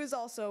 Drew is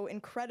also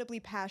incredibly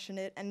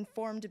passionate and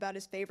informed about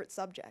his favorite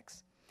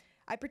subjects.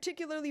 I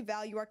particularly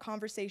value our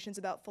conversations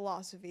about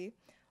philosophy,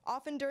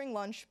 often during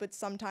lunch, but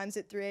sometimes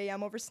at 3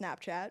 a.m. over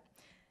Snapchat,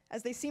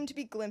 as they seem to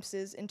be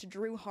glimpses into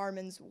Drew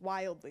Harmon's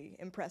wildly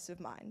impressive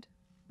mind.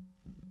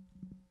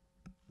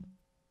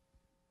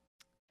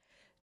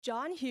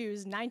 John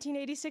Hughes'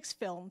 1986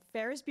 film,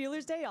 Ferris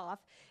Bueller's Day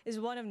Off, is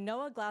one of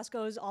Noah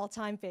Glasgow's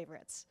all-time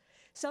favorites.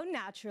 So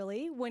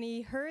naturally, when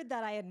he heard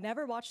that I had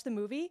never watched the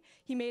movie,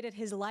 he made it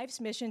his life's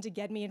mission to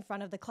get me in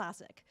front of the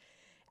classic.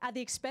 At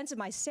the expense of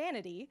my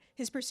sanity,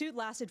 his pursuit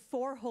lasted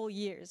 4 whole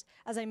years,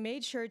 as I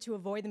made sure to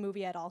avoid the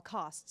movie at all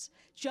costs,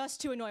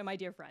 just to annoy my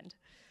dear friend.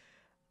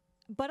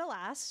 But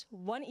alas,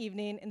 one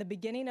evening in the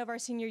beginning of our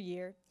senior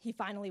year, he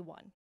finally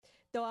won.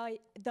 Though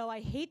I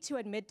hate to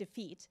admit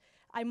defeat,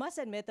 I must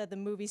admit that the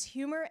movie's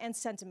humor and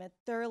sentiment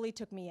thoroughly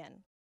took me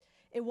in.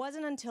 It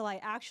wasn't until I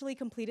actually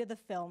completed the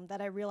film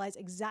that I realized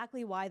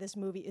exactly why this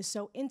movie is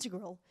so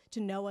integral to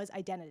Noah's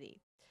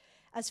identity.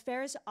 As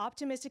Ferris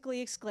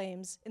optimistically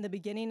exclaims in the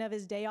beginning of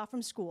his day off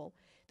from school,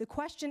 the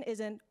question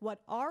isn't,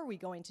 what are we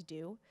going to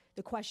do?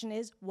 The question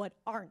is, what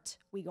aren't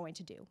we going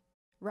to do?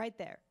 Right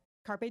there.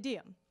 Carpe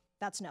diem.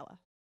 That's Noah.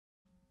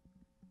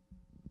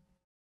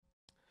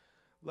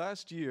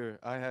 Last year,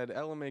 I had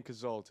LMA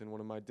Consult in one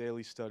of my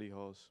daily study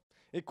halls.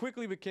 It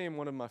quickly became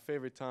one of my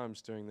favorite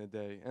times during the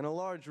day, and a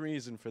large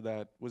reason for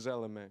that was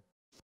LMA.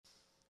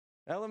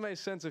 LMA's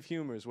sense of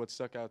humor is what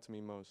stuck out to me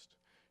most.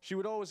 She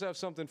would always have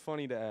something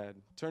funny to add,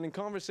 turning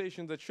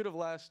conversations that should have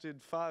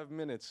lasted 5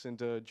 minutes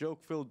into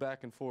joke-filled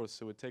back and forth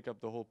so it would take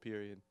up the whole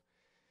period.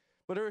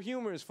 But her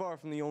humor is far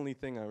from the only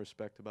thing I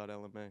respect about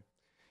LMA.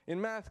 In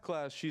math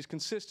class, she's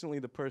consistently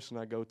the person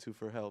I go to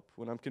for help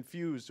when I'm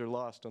confused or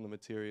lost on the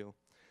material.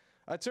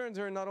 I turn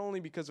to her not only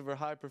because of her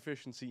high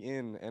proficiency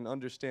in and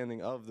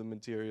understanding of the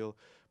material,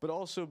 but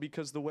also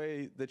because the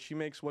way that she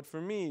makes what for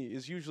me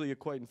is usually a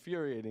quite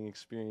infuriating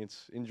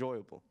experience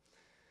enjoyable.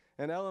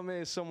 And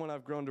LMA is someone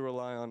I've grown to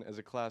rely on as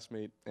a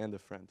classmate and a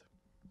friend.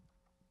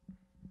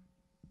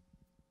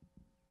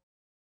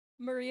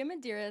 Maria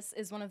Medeiros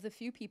is one of the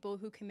few people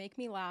who can make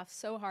me laugh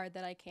so hard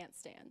that I can't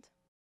stand.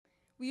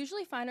 We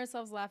usually find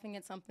ourselves laughing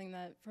at something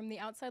that, from the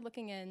outside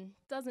looking in,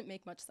 doesn't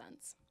make much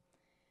sense.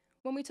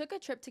 When we took a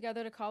trip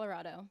together to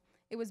Colorado,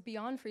 it was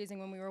beyond freezing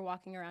when we were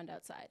walking around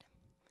outside.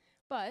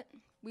 But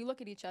we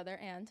look at each other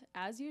and,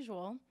 as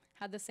usual,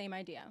 had the same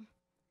idea.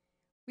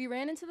 We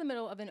ran into the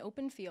middle of an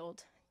open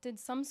field, did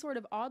some sort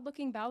of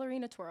odd-looking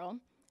ballerina twirl,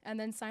 and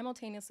then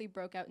simultaneously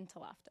broke out into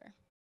laughter.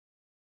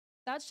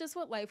 That's just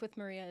what life with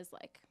Maria is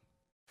like,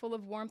 full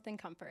of warmth and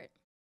comfort.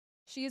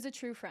 She is a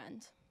true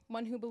friend,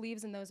 one who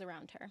believes in those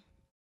around her.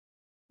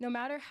 No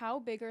matter how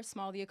big or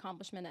small the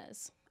accomplishment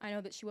is, I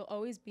know that she will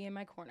always be in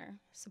my corner,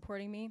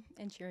 supporting me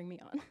and cheering me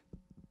on.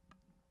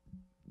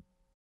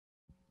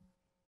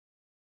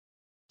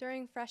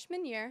 During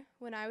freshman year,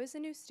 when I was a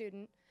new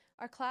student,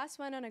 our class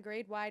went on a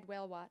grade-wide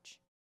whale watch.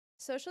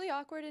 Socially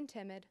awkward and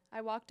timid,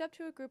 I walked up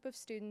to a group of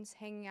students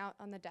hanging out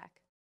on the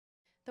deck.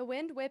 The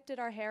wind whipped at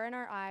our hair and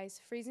our eyes,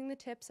 freezing the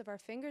tips of our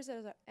fingers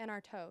and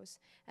our toes,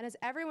 and as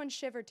everyone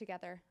shivered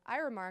together, I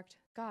remarked,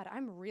 "God,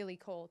 I'm really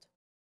cold."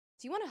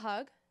 "Do you want a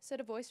hug?" said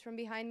a voice from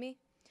behind me.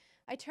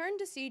 I turned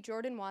to see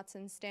Jordan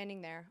Watson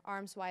standing there,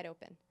 arms wide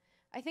open.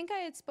 I think I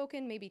had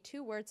spoken maybe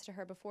 2 words to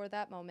her before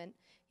that moment,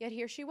 yet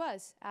here she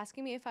was,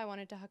 asking me if I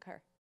wanted to hug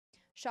her.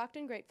 Shocked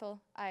and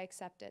grateful, I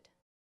accepted.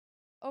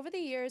 Over the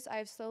years, I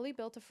have slowly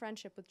built a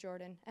friendship with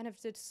Jordan and have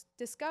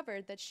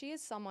discovered that she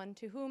is someone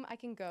to whom I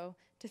can go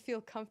to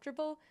feel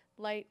comfortable,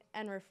 light,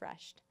 and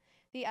refreshed.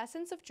 The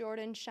essence of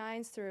Jordan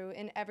shines through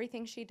in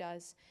everything she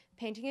does,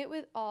 painting it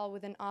with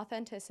an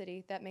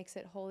authenticity that makes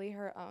it wholly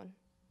her own.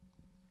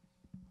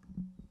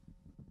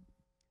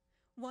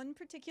 One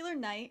particular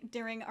night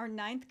during our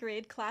 9th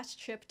grade class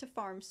trip to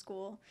farm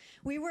school,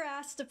 we were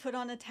asked to put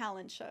on a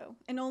talent show,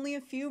 and only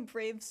a few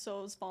brave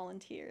souls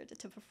volunteered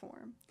to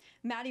perform.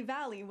 Maddie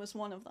Valle was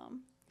one of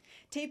them.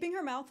 Taping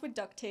her mouth with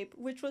duct tape,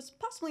 which was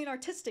possibly an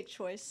artistic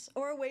choice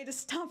or a way to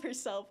stop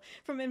herself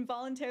from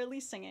involuntarily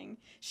singing,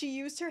 she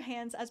used her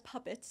hands as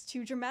puppets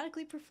to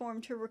dramatically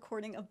perform her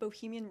recording of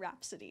Bohemian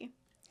Rhapsody.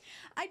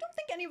 I don't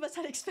think any of us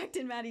had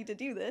expected Maddie to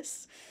do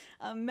this.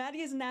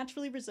 Maddie is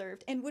naturally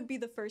reserved and would be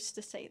the first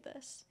to say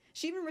this.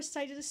 She even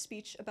recited a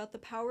speech about the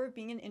power of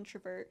being an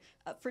introvert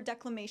for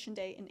Declamation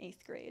Day in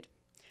 8th grade.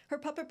 Her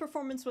puppet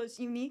performance was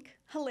unique,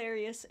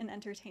 hilarious, and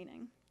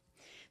entertaining.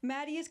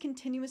 Maddie is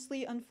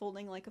continuously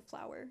unfolding like a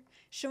flower,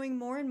 showing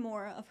more and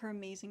more of her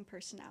amazing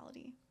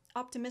personality.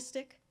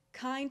 Optimistic,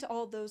 kind to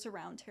all those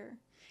around her,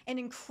 and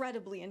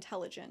incredibly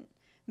intelligent.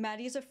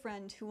 Maddie is a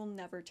friend who will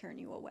never turn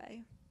you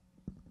away.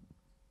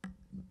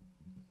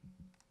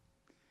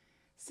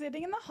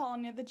 Sitting in the hall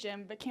near the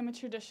gym became a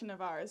tradition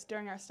of ours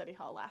during our study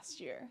hall last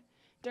year.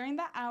 During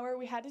that hour,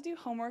 we had to do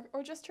homework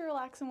or just to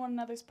relax in one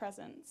another's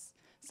presence.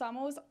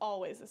 Sama was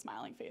always the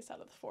smiling face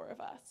out of the 4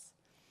 of us.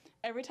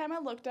 Every time I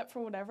looked up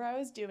for whatever I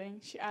was doing,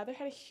 she either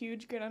had a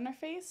huge grin on her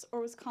face or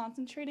was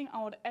concentrating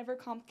on whatever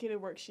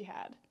complicated work she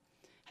had.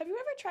 Have you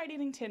ever tried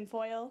eating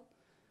tinfoil?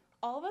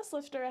 All of us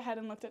lifted our head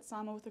and looked at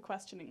Sama with a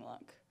questioning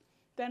look.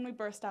 Then we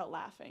burst out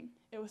laughing.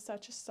 It was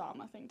such a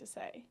Sama thing to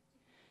say.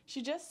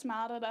 She just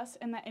smiled at us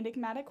in that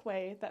enigmatic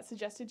way that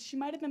suggested she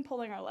might have been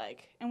pulling our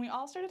leg, and we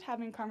all started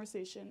having a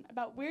conversation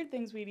about weird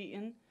things we'd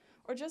eaten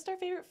or just our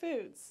favorite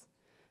foods.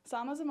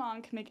 Sama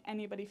Zaman can make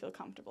anybody feel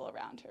comfortable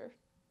around her.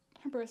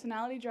 Her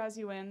personality draws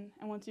you in,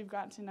 and once you've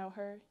gotten to know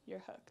her,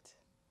 you're hooked.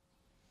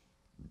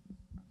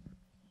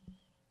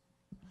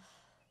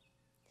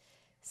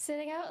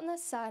 Sitting out in the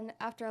sun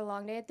after a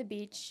long day at the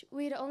beach,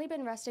 we had only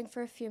been resting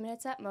for a few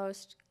minutes at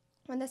most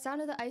when the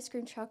sound of the ice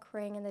cream truck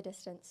rang in the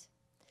distance.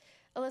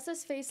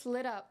 Alyssa's face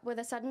lit up with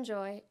a sudden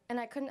joy, and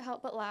I couldn't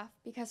help but laugh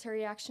because her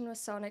reaction was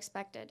so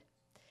unexpected.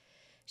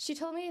 She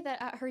told me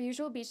that at her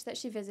usual beach that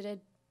she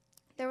visited,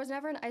 there was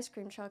never an ice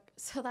cream truck,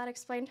 so that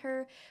explained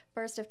her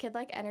burst of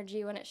kid-like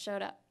energy when it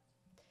showed up.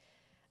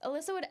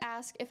 Alyssa would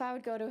ask if I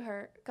would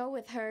go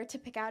with her to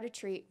pick out a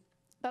treat,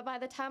 but by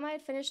the time I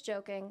had finished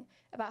joking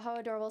about how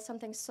adorable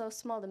something so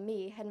small to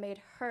me had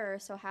made her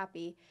so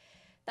happy,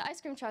 the ice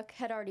cream truck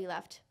had already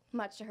left,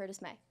 much to her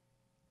dismay.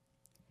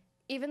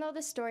 Even though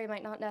this story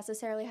might not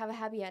necessarily have a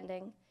happy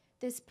ending,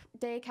 this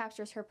day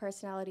captures her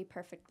personality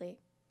perfectly.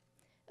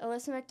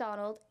 Alyssa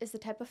McDonald is the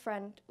type of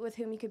friend with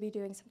whom you could be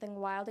doing something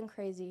wild and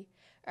crazy,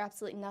 or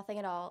absolutely nothing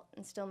at all,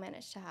 and still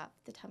manage to have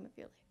the time of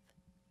your life.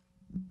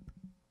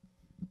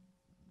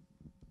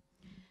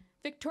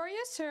 Victoria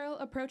Searle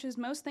approaches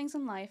most things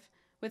in life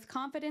with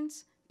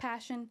confidence,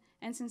 passion,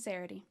 and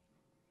sincerity.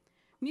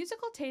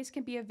 Musical taste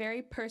can be a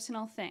very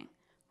personal thing,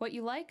 what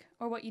you like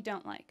or what you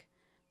don't like.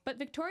 But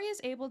Victoria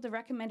is able to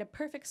recommend a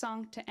perfect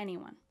song to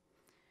anyone.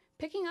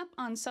 Picking up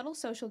on subtle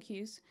social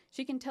cues,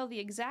 she can tell the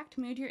exact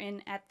mood you're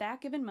in at that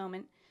given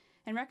moment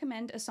and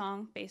recommend a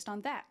song based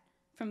on that,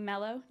 from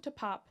mellow to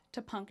pop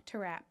to punk to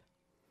rap.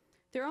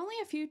 There are only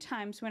a few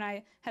times when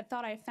I had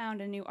thought I found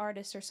a new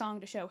artist or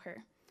song to show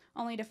her,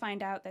 only to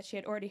find out that she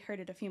had already heard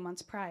it a few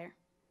months prior.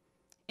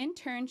 In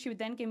turn, she would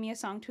then give me a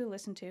song to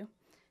listen to,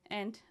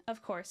 and,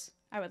 of course,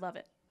 I would love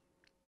it.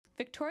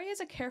 Victoria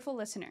is a careful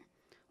listener,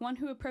 one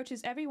who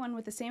approaches everyone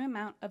with the same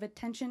amount of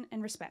attention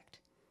and respect.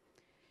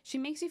 She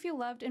makes you feel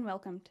loved and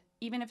welcomed,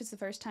 even if it's the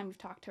first time you've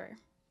talked to her.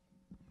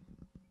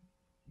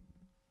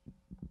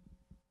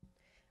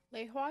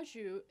 Lei Hua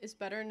Zhu is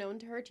better known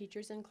to her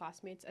teachers and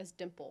classmates as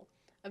Dimple,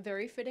 a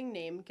very fitting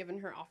name given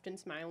her often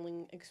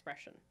smiling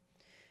expression.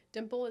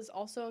 Dimple is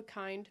also a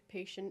kind,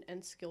 patient,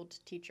 and skilled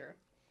teacher.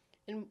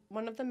 In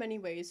one of the many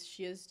ways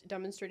she has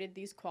demonstrated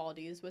these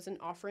qualities was in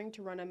offering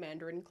to run a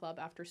Mandarin club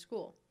after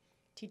school,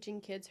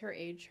 teaching kids her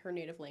age her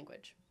native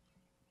language.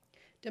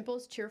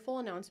 Dimple's cheerful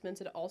announcements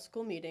at all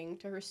school meeting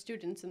to her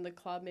students in the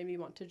club made me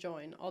want to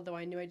join, although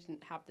I knew I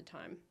didn't have the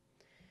time.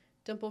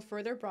 Dimple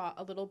further brought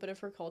a little bit of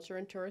her culture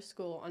into her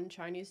school on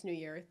Chinese New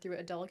Year through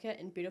a delicate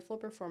and beautiful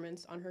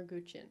performance on her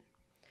guqin.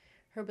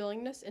 Her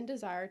willingness and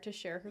desire to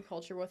share her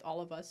culture with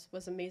all of us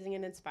was amazing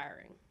and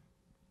inspiring.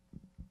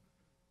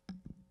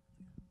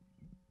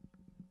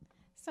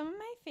 Some of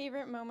my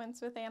favorite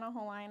moments with Anna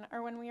Holine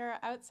are when we are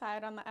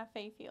outside on the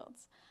FA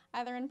fields,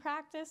 either in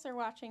practice or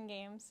watching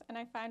games, and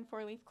I find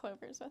four-leaf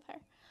clovers with her.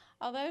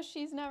 Although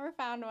she's never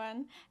found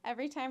one,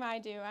 every time I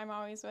do, I'm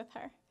always with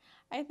her.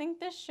 I think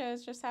this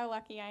shows just how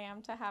lucky I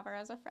am to have her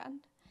as a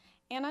friend.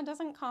 Anna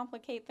doesn't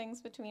complicate things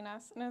between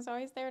us and is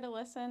always there to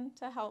listen,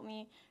 to help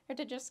me, or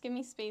to just give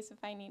me space if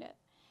I need it.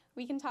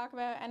 We can talk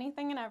about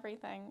anything and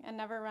everything and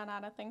never run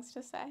out of things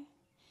to say.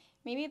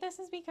 Maybe this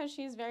is because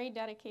she is very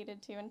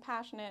dedicated to and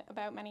passionate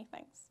about many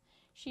things.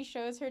 She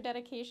shows her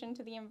dedication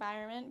to the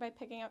environment by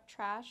picking up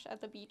trash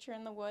at the beach or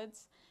in the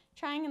woods,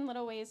 trying in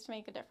little ways to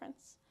make a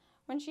difference.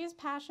 When she is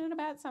passionate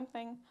about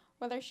something,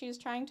 whether she is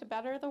trying to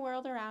better the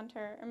world around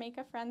her or make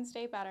a friend's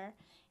day better,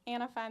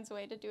 Anna finds a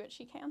way to do what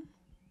she can.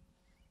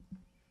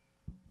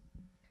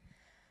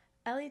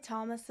 Ellie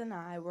Thomas and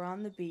I were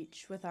on the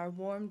beach with our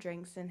warm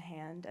drinks in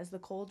hand as the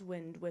cold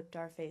wind whipped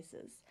our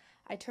faces.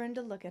 I turned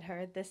to look at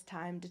her, this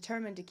time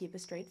determined to keep a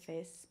straight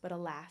face, but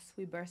alas,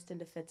 we burst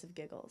into fits of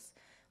giggles.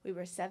 We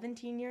were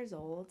 17 years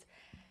old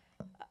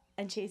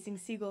and chasing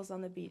seagulls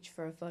on the beach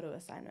for a photo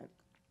assignment.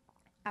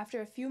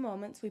 After a few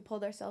moments, we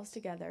pulled ourselves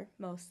together,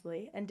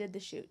 mostly, and did the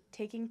shoot,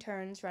 taking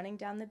turns running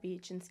down the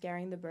beach and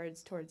scaring the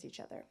birds towards each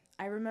other.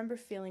 I remember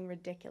feeling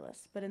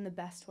ridiculous, but in the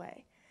best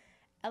way.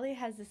 Ellie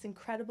has this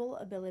incredible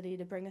ability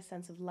to bring a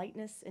sense of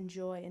lightness and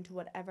joy into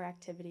whatever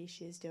activity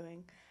she is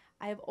doing.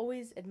 I have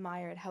always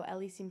admired how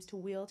Ellie seems to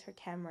wield her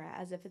camera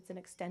as if it's an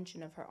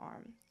extension of her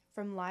arm.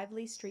 From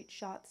lively street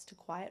shots to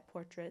quiet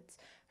portraits,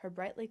 her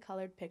brightly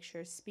colored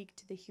pictures speak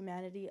to the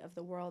humanity of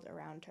the world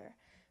around her.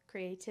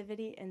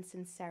 Creativity and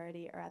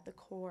sincerity are at the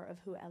core of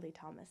who Ellie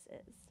Thomas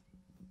is.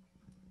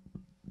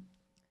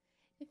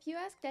 If you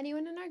asked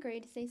anyone in our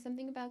grade to say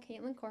something about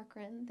Caitlin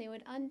Corcoran, they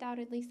would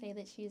undoubtedly say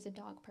that she is a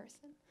dog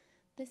person.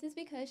 This is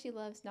because she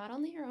loves not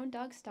only her own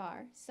dog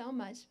Star so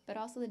much, but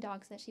also the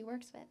dogs that she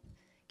works with.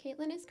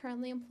 Caitlin is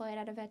currently employed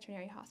at a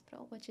veterinary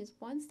hospital, which is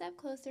one step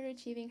closer to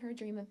achieving her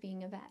dream of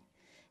being a vet.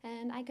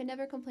 And I could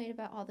never complain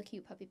about all the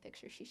cute puppy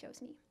pictures she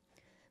shows me.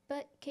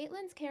 But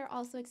Caitlin's care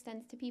also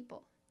extends to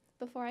people.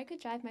 Before I could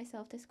drive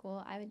myself to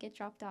school, I would get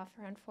dropped off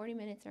around 40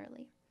 minutes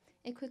early.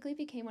 It quickly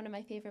became one of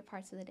my favorite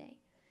parts of the day.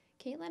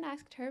 Caitlin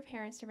asked her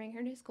parents to bring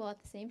her to school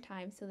at the same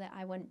time so that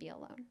I wouldn't be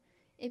alone.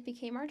 It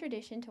became our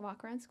tradition to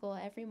walk around school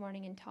every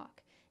morning and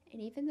talk,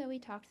 and even though we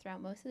talked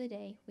throughout most of the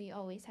day, we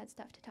always had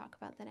stuff to talk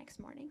about the next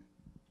morning.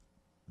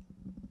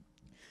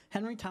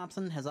 Henry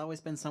Thompson has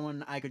always been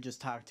someone I could just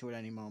talk to at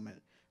any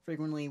moment.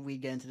 Frequently,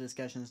 we'd get into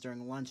discussions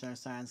during lunch in our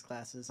science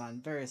classes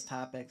on various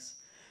topics,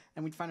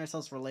 and we'd find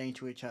ourselves relating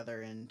to each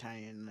other in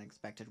tiny and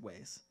unexpected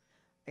ways.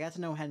 I got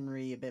to know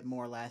Henry a bit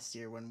more last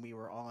year when we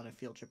were all on a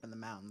field trip in the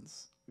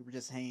mountains. We were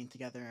just hanging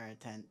together in our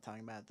tent,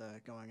 talking about the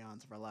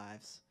going-ons of our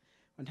lives.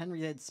 When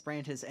Henry had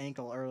sprained his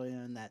ankle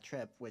earlier in that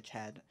trip, which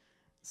had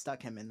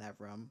stuck him in that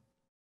room,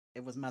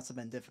 it must have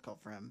been difficult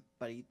for him,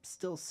 but he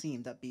still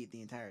seemed upbeat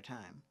the entire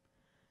time.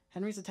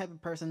 Henry's the type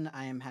of person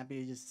I am happy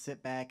to just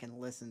sit back and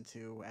listen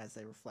to as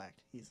they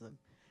reflect. He's a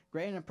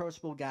great and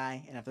approachable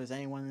guy, and if there's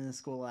anyone in the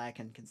school I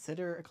can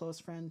consider a close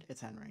friend,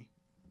 it's Henry.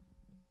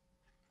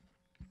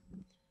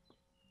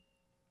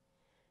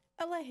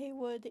 Ella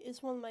Haywood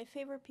is one of my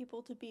favorite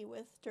people to be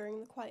with during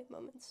the quiet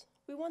moments.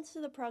 We once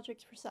did a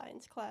project for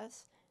science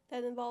class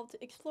that involved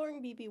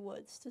exploring BB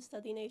Woods to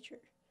study nature.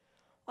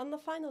 On the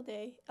final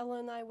day, Ella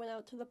and I went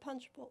out to the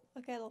Punch Bowl,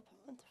 a cattle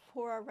pond,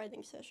 for our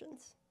writing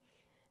sessions.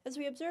 As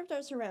we observed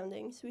our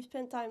surroundings, we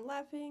spent time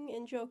laughing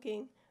and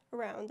joking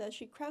around as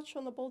she crouched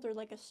on the boulder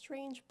like a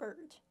strange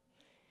bird.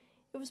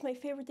 It was my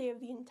favorite day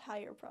of the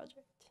entire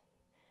project.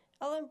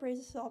 Ella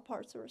embraces all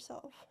parts of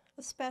herself,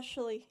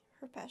 especially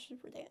her passion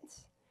for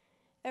dance.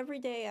 Every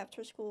day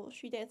after school,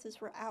 she dances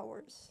for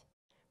hours,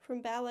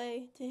 from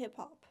ballet to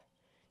hip-hop.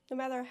 No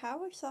matter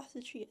how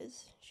exhausted she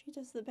is, she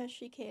does the best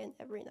she can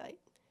every night.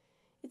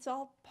 It's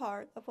all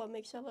part of what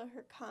makes Ella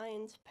her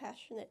kind,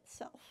 passionate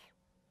self.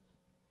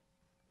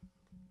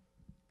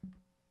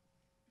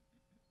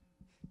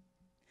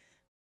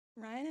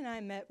 Ryan and I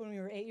met when we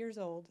were 8 years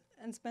old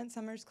and spent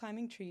summers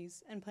climbing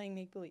trees and playing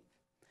make-believe.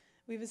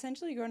 We've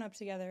essentially grown up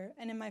together,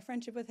 and in my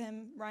friendship with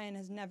him, Ryan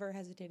has never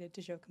hesitated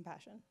to show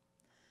compassion.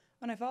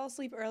 When I fall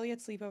asleep early at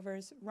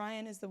sleepovers,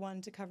 Ryan is the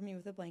one to cover me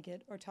with a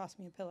blanket or toss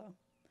me a pillow.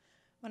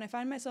 When I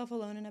find myself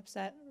alone and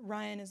upset,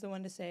 Ryan is the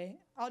one to say,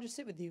 "I'll just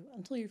sit with you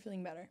until you're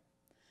feeling better."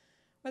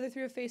 Whether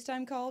through a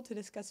FaceTime call to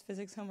discuss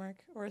physics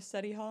homework or a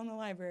study hall in the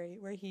library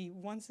where he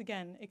once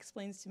again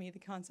explains to me the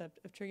concept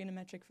of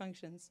trigonometric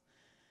functions,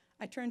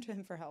 I turn to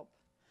him for help.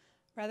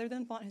 Rather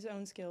than flaunt his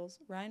own skills,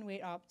 Ryan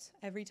Waite opts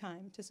every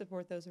time to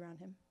support those around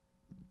him.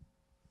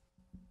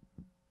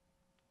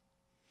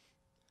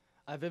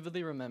 I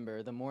vividly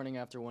remember the morning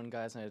after one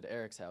guy's night at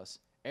Eric's house.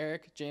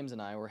 Eric, James,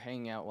 and I were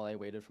hanging out while I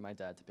waited for my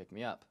dad to pick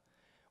me up.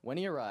 When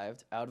he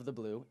arrived, out of the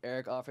blue,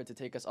 Eric offered to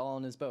take us all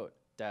on his boat,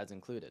 Dad's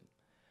included.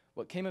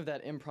 What came of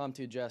that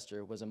impromptu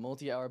gesture was a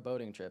multi-hour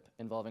boating trip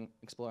involving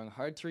exploring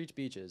hard-to-reach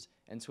beaches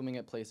and swimming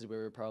at places where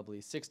we were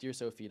probably 60 or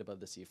so feet above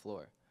the sea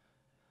floor.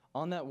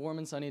 On that warm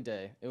and sunny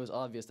day, it was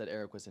obvious that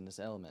Eric was in his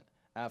element.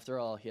 After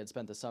all, he had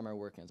spent the summer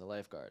working as a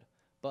lifeguard.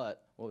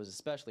 But what was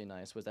especially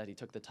nice was that he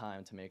took the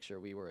time to make sure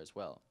we were as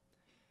well.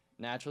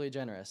 Naturally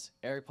generous,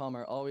 Eric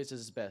Palmer always does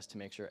his best to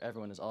make sure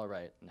everyone is all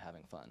right and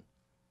having fun.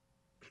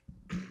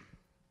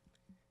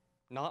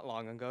 Not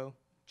long ago,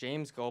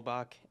 James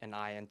Golbach and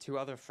I and 2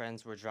 other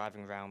friends were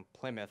driving around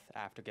Plymouth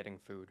after getting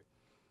food,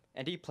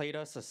 and he played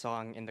us a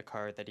song in the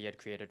car that he had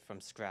created from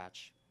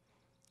scratch.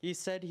 He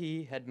said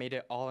he had made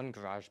it all in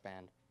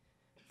GarageBand,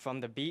 from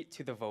the beat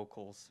to the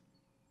vocals.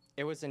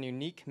 It was a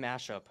unique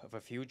mashup of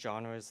a few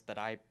genres that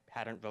I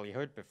hadn't really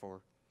heard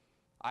before.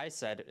 I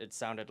said it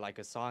sounded like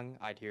a song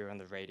I'd hear on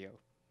the radio,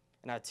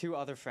 and our 2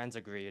 other friends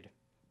agreed.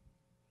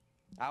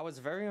 I was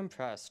very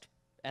impressed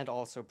and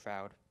also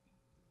proud.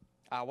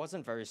 I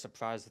wasn't very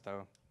surprised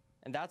though,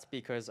 and that's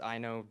because I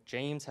know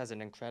James has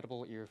an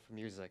incredible ear for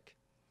music.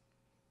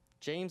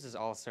 James is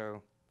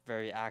also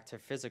very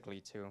active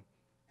physically too,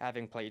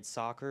 having played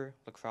soccer,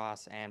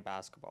 lacrosse, and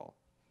basketball.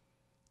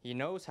 He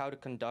knows how to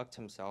conduct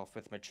himself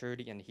with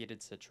maturity in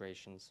heated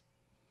situations.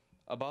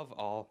 Above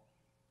all,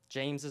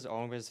 James is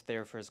always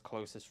there for his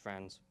closest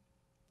friends.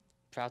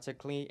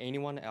 Practically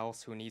anyone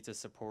else who needs his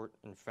support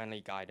and friendly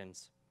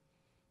guidance.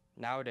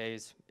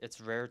 Nowadays, it's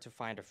rare to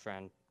find a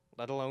friend,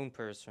 let alone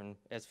person,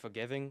 as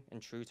forgiving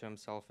and true to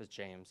himself as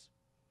James.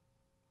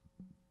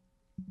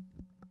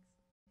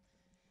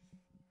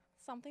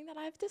 Something that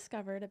I've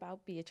discovered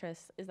about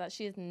Beatrice is that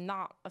she is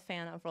not a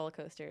fan of roller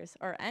coasters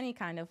or any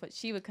kind of what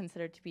she would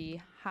consider to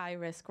be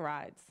high-risk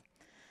rides.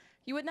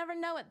 You would never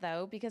know it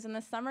though, because in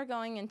the summer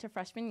going into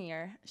freshman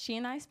year, she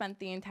and I spent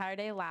the entire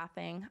day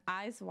laughing,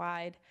 eyes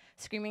wide,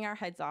 screaming our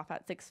heads off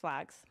at Six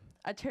Flags,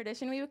 a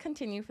tradition we would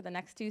continue for the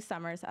next 2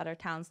 summers at our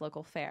town's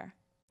local fair.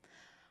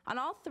 On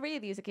all 3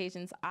 of these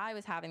occasions, I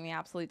was having the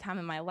absolute time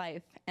of my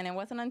life, and it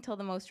wasn't until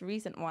the most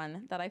recent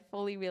one that I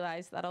fully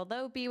realized that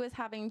although B was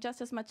having just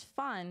as much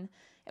fun,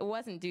 it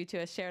wasn't due to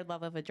a shared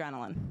love of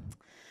adrenaline.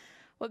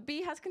 What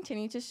B has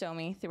continued to show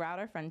me throughout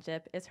our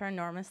friendship is her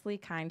enormously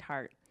kind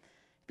heart.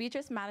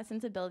 Beatrice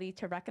Madison's ability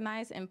to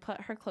recognize and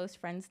put her close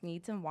friends'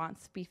 needs and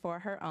wants before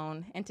her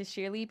own and to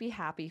sheerly be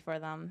happy for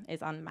them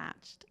is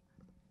unmatched.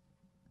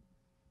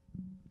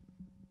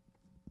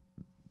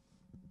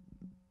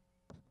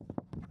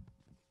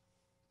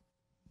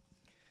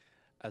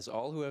 As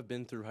all who have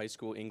been through high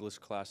school English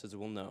classes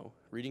will know,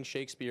 reading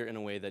Shakespeare in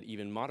a way that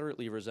even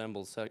moderately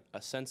resembles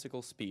a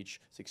sensical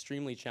speech is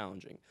extremely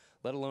challenging,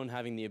 let alone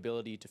having the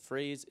ability to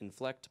phrase,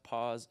 inflect,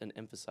 pause, and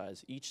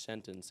emphasize each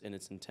sentence in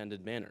its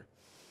intended manner.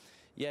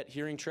 Yet,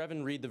 hearing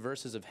Trevin read the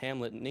verses of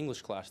Hamlet in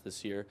English class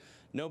this year,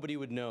 nobody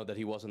would know that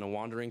he wasn't a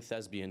wandering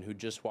thespian who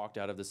just walked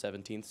out of the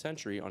 17th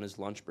century on his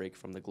lunch break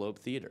from the Globe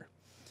Theatre.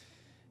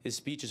 His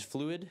speech is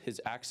fluid,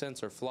 his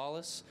accents are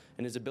flawless,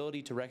 and his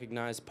ability to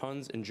recognize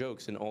puns and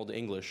jokes in Old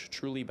English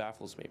truly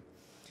baffles me.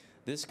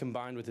 This,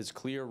 combined with his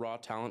clear, raw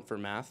talent for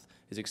math,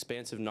 his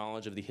expansive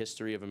knowledge of the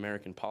history of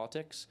American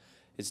politics,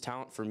 his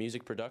talent for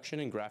music production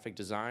and graphic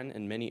design,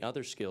 and many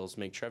other skills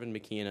make Trevin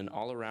McKeon an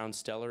all-around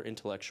stellar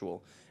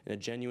intellectual and a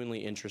genuinely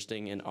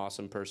interesting and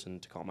awesome person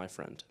to call my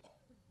friend.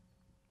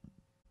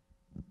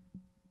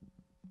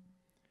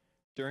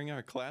 During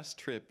our class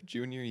trip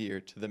junior year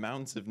to the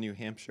mountains of New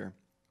Hampshire,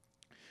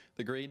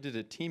 the grade did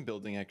a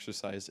team-building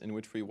exercise in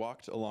which we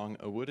walked along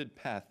a wooded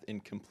path in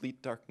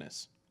complete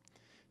darkness.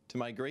 To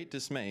my great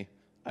dismay,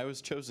 I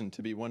was chosen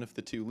to be one of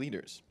the 2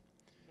 leaders.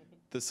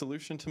 The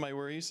solution to my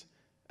worries?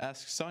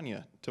 Ask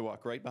Sonia to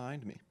walk right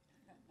behind me.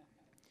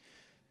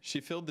 She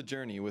filled the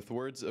journey with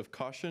words of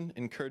caution,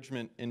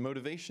 encouragement, and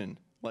motivation,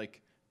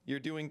 like, "You're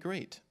doing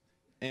great,"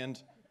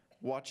 and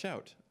 "Watch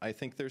out, I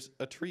think there's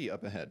a tree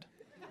up ahead."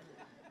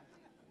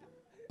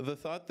 The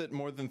thought that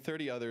more than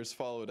 30 others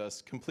followed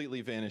us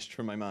completely vanished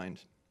from my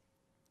mind.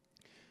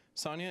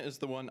 Sonia is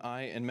the one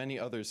I and many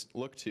others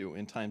look to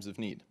in times of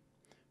need.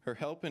 Her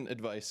help and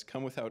advice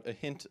come without a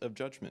hint of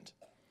judgment.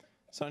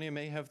 Sonia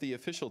may have the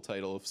official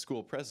title of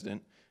school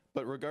president,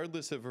 but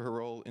regardless of her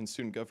role in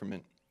student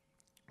government,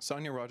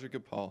 Sonia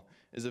Roger-Gopal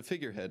is a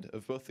figurehead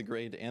of both the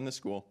grade and the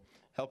school,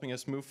 helping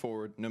us move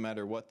forward no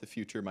matter what the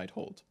future might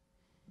hold.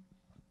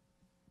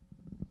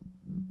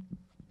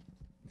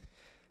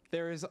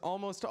 There is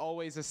almost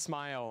always a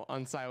smile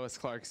on Silas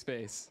Clark's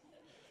face.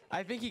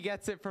 I think he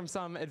gets it from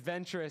some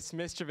adventurous,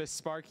 mischievous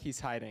spark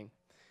he's hiding.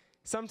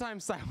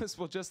 Sometimes Silas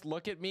will just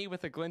look at me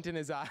with a glint in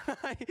his eye,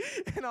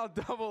 and I'll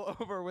double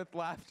over with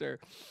laughter.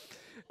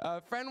 A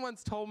friend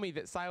once told me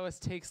that Silas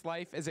takes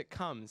life as it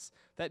comes,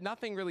 that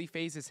nothing really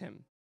phases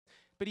him.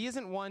 But he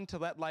isn't one to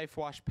let life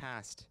wash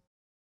past.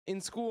 In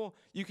school,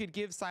 you could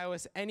give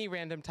Silas any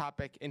random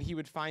topic, and he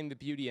would find the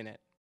beauty in it.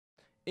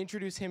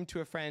 Introduce him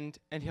to a friend,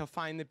 and he'll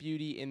find the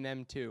beauty in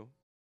them too.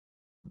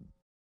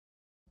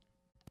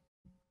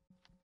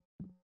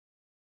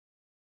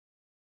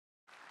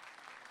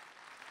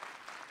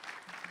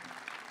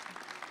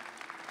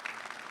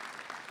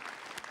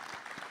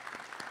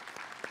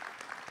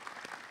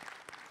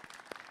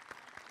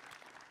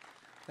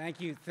 Thank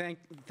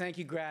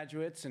you,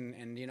 graduates.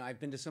 And you know,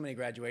 I've been to so many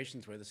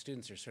graduations where the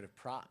students are sort of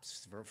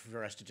props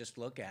for us to just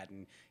look at.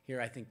 And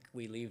here I think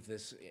we leave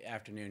this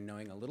afternoon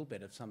knowing a little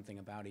bit of something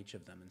about each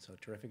of them. And so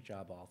terrific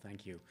job all,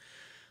 thank you.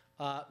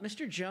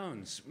 Mr.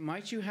 Jones,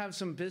 might you have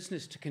some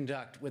business to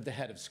conduct with the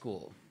head of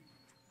school?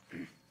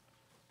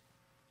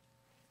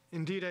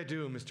 Indeed I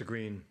do, Mr.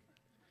 Green.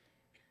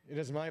 It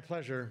is my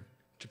pleasure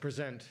to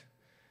present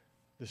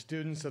the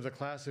students of the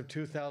class of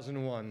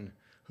 2001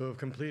 who have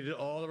completed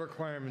all the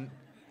requirements.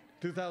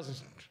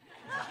 2000.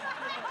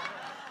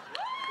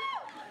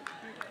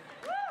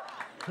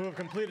 Who have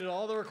completed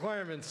all the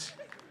requirements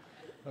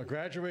of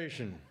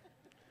graduation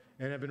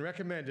and have been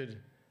recommended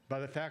by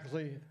the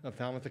faculty of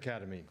Falmouth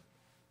Academy.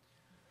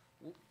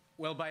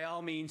 Well, by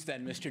all means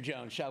then, Mr.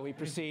 Jones, shall we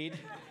proceed?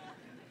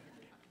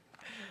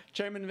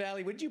 Chairman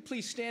Valle, would you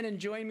please stand and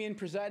join me in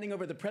presiding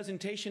over the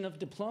presentation of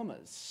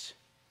diplomas?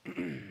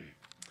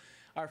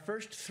 Our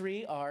first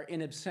three are in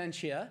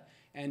absentia,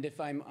 and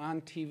if I'm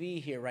on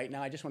TV here right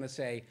now, I just want to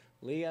say,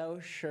 Leo,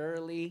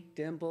 Shirley,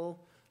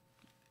 Dimple,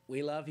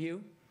 we love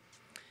you.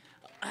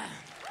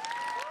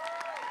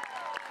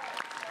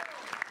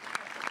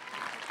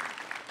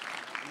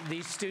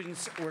 These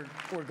students were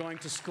going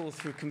to school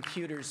through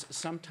computers,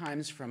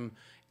 sometimes from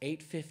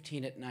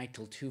 8:15 at night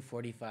till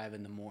 2:45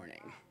 in the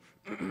morning.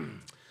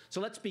 So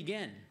let's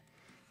begin.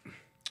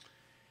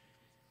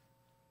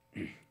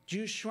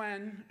 Ju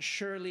Xuan,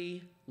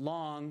 Shirley,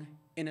 Long,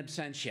 in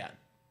absentia.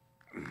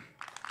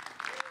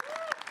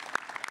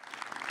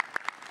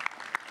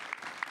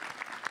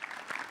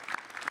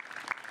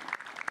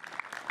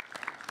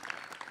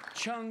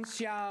 Cheng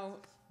Xiao,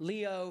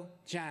 Leo,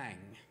 Zhang,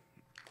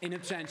 in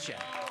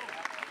absentia.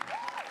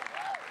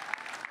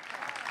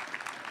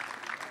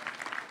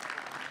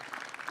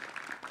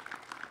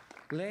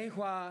 Lei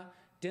Hua,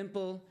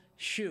 Dimple,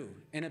 Xu,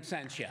 in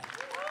absentia.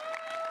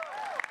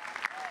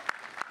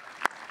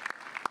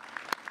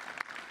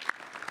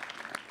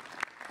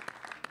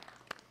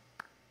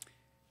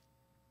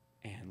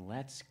 And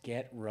let's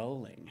get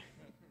rolling.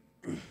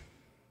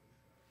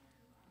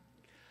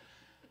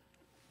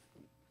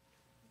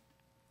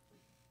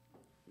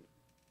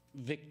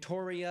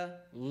 Victoria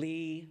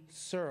Lee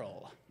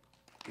Searle.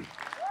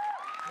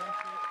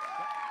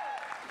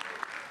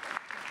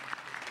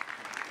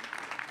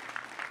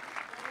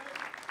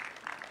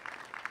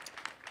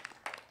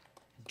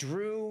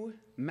 Drew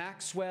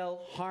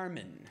Maxwell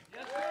Harmon.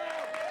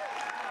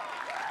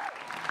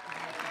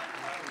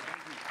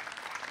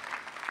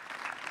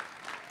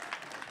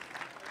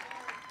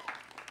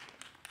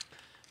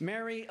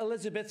 Mary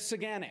Elizabeth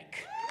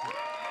Saganik.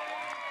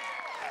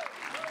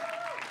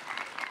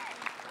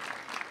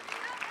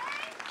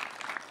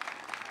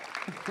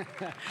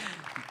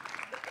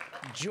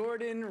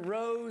 Jordan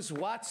Rose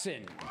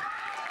Watson.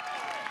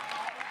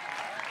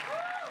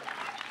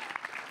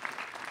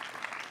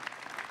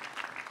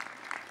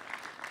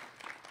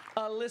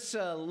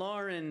 Alyssa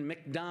Lauren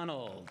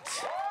McDonald.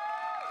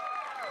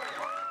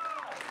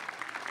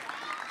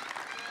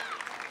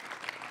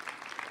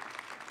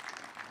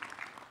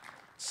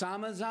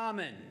 Sama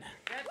Zaman.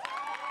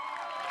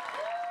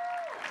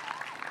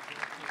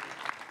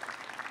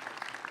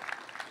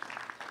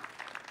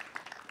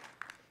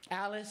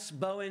 Alice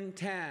Bowen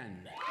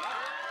Tan.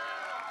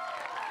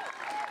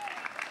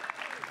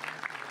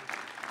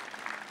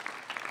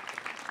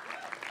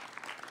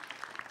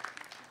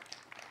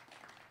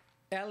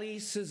 Ellie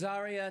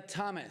Cesaria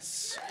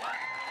Thomas.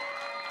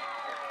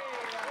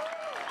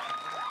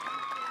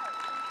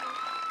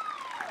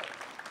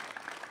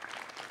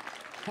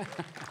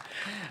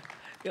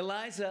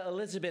 Eliza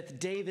Elizabeth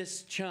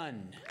Davis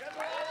Chun.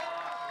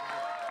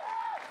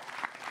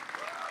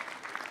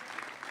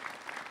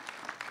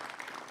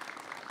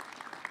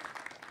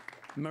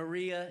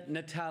 Maria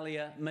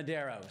Natalia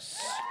Maderos.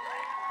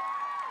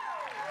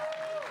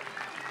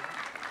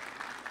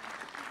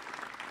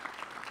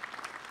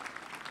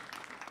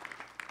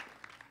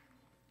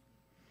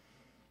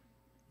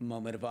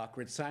 Moment of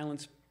awkward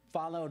silence,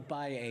 followed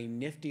by a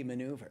nifty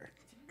maneuver.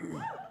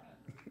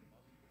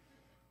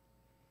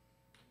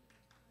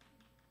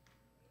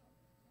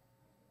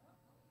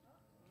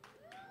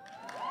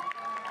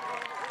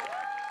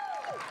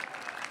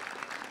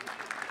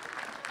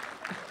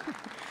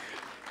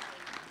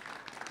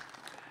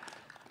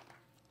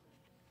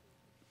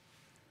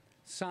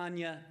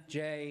 Sanya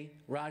J.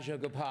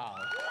 Rajagopal.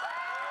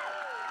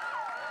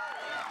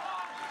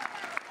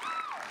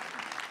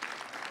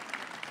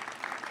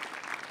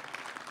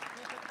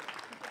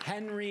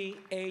 Henry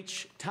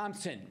H.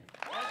 Thompson.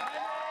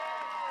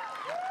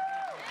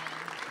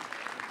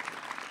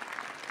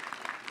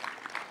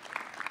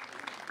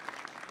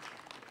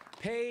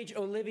 Paige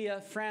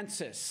Olivia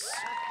Francis.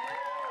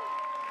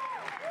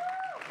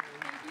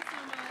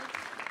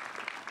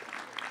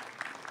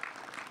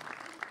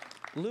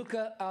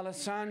 Luca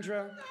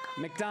Alessandra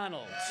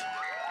McDonald.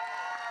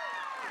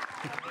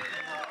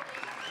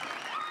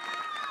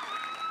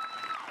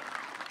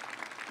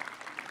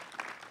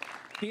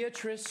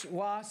 Beatrice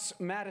Wass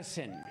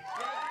Madison.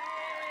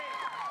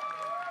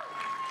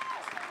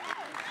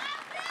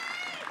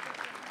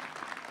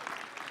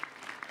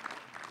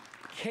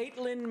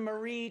 Caitlin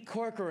Marie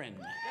Corcoran.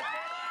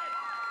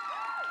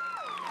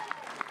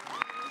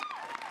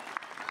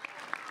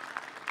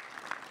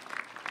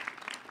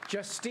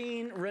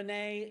 Justine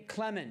Renee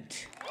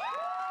Clement.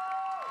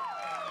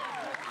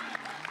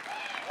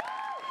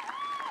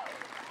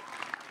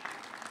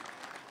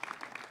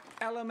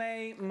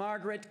 Elame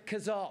Margaret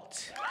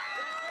Cazalt.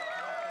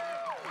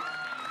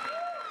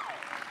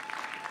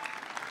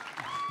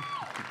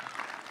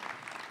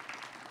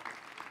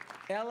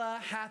 Ella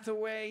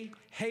Hathaway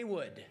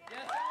Haywood.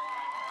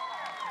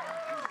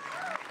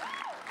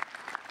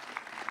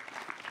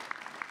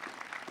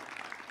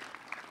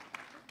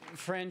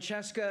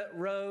 Francesca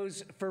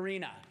Rose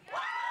Farina.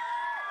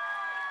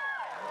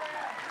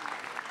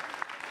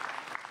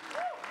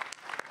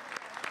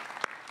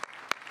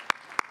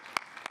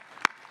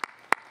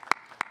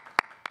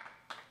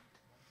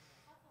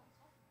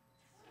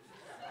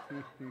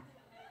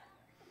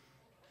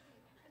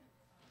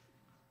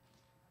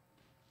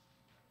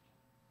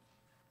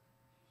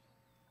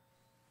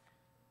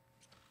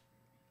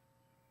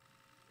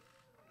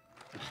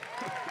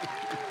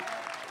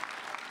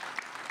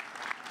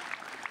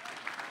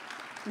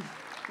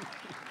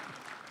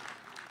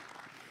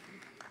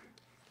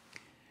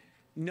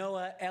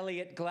 Noah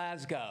Elliott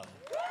Glasgow.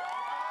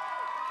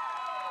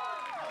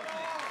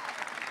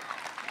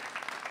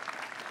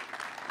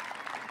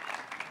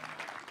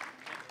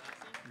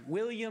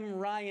 William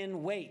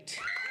Ryan Waite.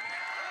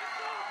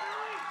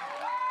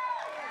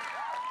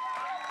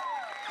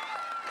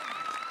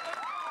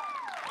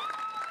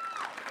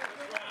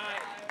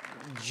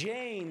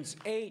 James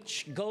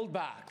H.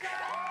 Goldbach.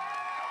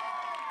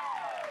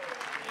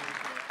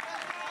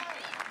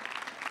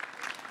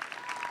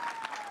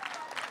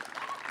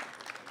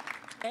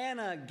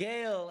 Anna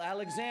Gail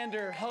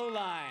Alexander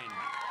Holine.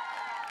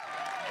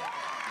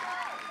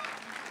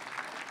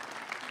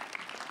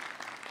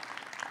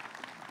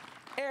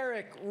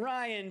 Eric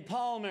Ryan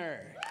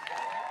Palmer.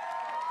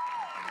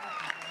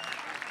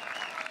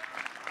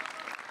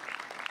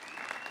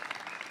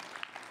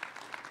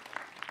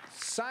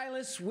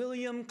 Silas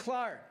William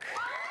Clark.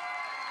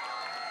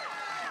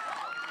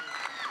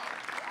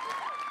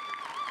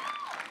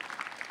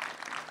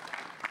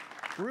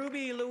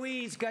 Ruby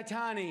Louise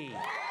Gattani.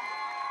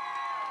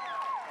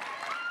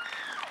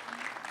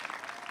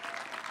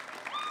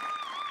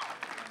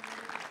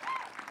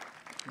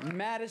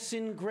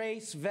 Madison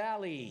Grace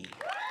Valle.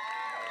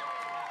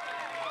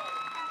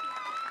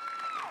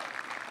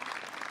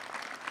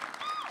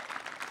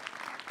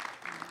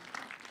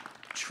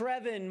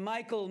 Trevin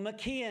Michael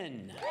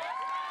McKeon.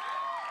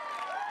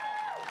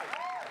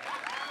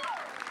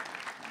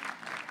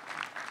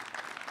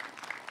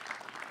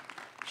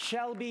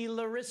 Shelby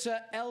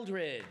Larissa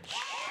Eldridge.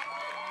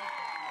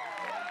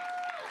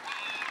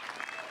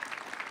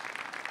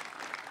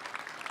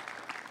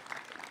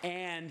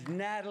 And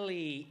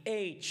Natalie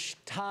H.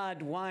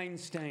 Todd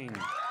Weinstein.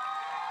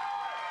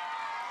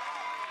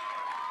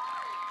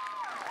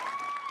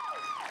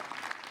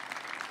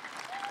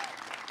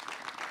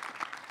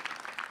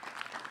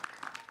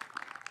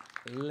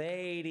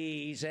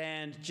 Ladies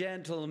and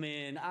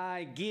gentlemen,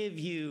 I give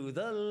you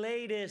the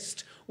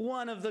latest,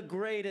 one of the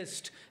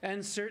greatest,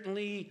 and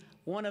certainly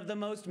one of the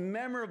most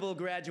memorable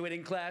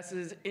graduating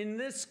classes in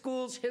this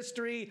school's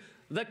history,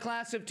 the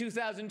class of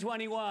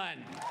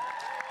 2021.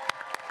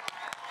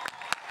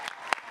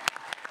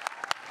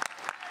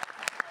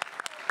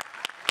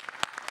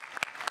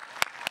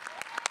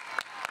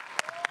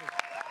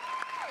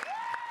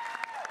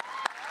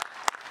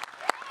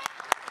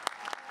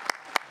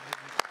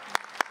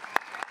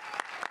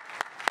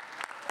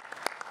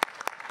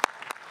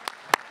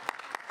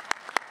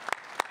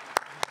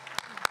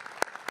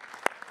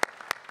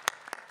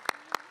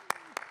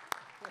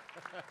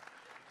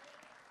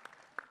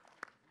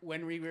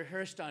 When we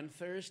rehearsed on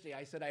Thursday,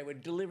 I said I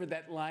would deliver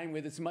that line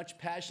with as much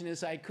passion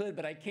as I could,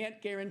 but I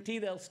can't guarantee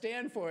they'll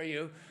stand for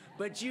you.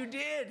 But you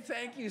did.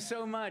 Thank you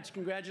so much.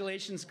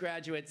 Congratulations,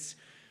 graduates.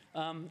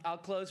 I'll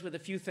close with a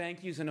few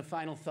thank yous and a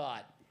final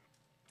thought.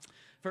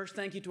 First,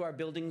 thank you to our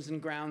Buildings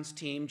and Grounds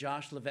team,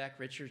 Josh Levesque,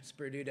 Richard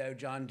Sperduto,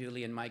 John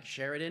Dooley, and Mike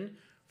Sheridan,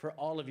 for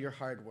all of your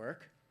hard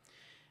work.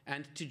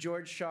 And to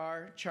George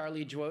Shar,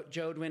 Charlie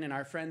Jodwin, and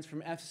our friends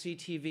from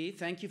FCTV,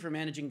 thank you for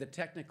managing the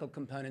technical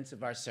components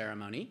of our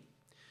ceremony.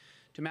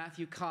 To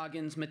Matthew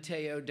Coggins,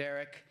 Mateo,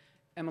 Derek,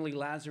 Emily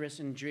Lazarus,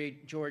 and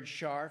George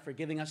Shar for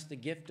giving us the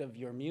gift of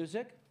your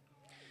music.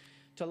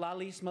 To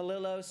Lalise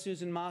Malillo,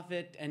 Susan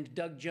Moffett, and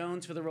Doug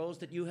Jones for the roles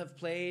that you have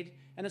played,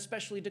 and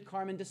especially to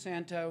Carmen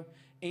DeSanto,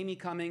 Amy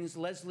Cummings,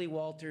 Leslie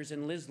Walters,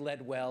 and Liz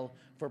Ledwell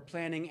for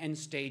planning and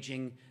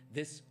staging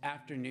this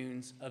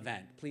afternoon's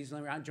event. Please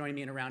join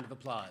me in a round of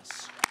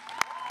applause.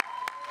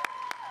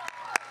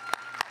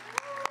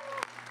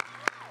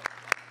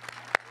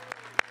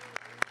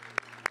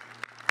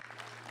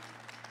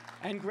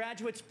 And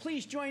graduates,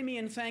 please join me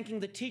in thanking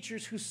the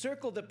teachers who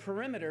circle the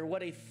perimeter.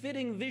 What a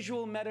fitting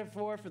visual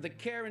metaphor for the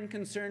care and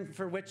concern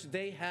for which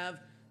they have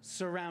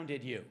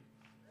surrounded you.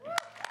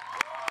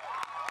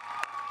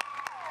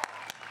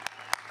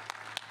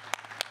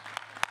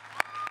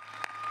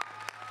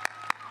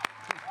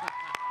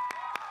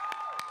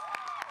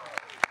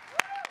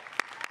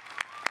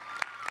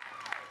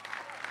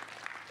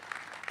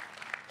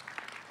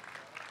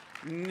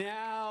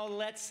 Now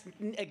let's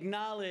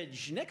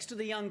acknowledge, next to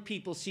the young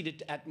people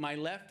seated at my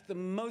left, the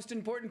most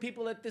important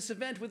people at this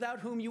event without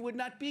whom you would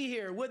not be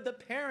here. Would the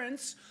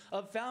parents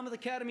of Falmouth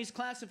Academy's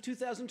class of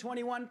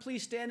 2021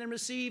 please stand and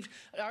receive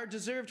our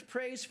deserved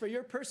praise for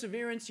your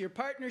perseverance, your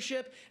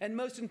partnership, and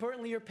most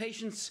importantly, your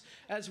patience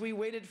as we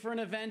waited for an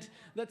event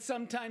that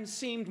sometimes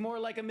seemed more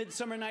like a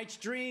Midsummer Night's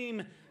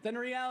Dream than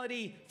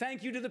reality.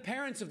 Thank you to the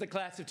parents of the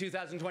class of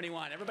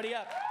 2021. Everybody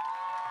up.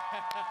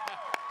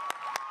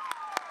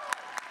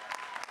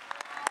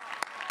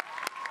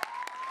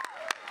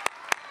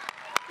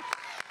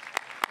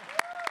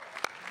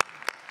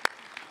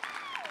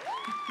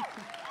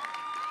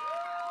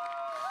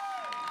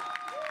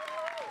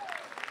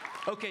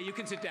 Okay, you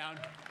can sit down.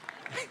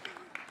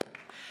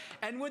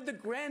 And would the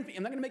I'm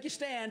not going to make you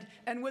stand.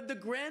 And would the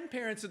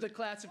grandparents of the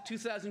class of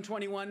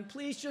 2021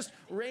 please just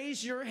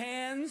raise your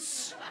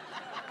hands?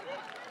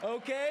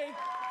 Okay?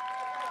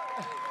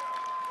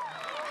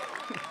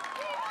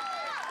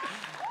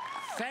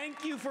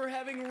 Thank you for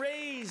having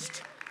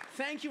raised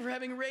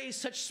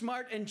such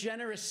smart and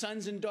generous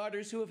sons and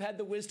daughters who have had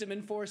the wisdom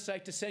and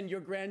foresight to send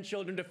your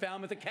grandchildren to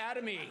Falmouth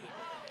Academy,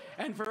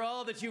 and for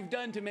all that you've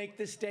done to make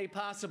this day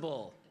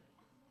possible.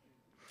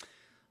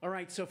 All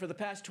right, so for the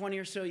past 20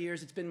 or so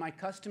years, it's been my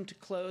custom to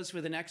close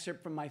with an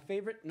excerpt from my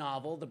favorite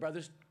novel, The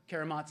Brothers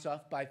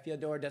Karamazov by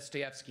Fyodor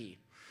Dostoevsky,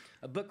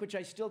 a book which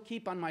I still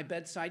keep on my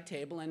bedside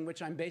table and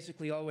which I'm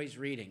basically always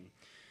reading.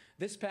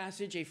 This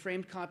passage, a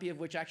framed copy of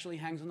which actually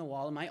hangs on the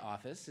wall in my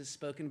office, is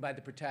spoken by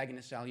the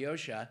protagonist,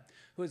 Alyosha,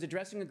 who is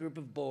addressing a group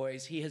of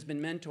boys he has been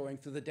mentoring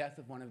through the death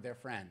of one of their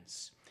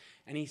friends.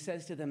 And he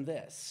says to them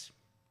this: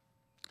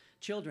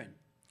 "Children,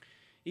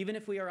 even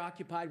if we are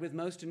occupied with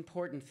most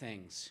important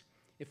things,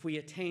 if we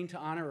attain to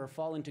honor or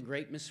fall into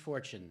great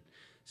misfortune,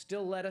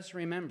 still let us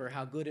remember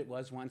how good it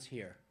was once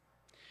here,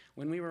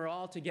 when we were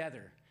all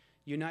together,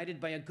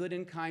 united by a good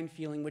and kind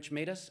feeling which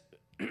made us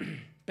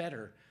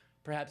better,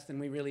 perhaps, than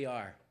we really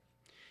are.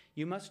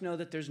 You must know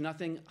that there's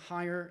nothing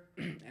higher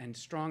and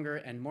stronger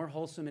and more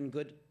wholesome and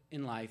good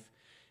in life,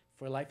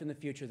 for life in the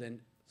future,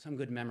 than some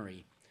good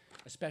memory,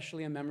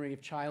 especially a memory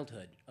of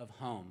childhood, of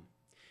home.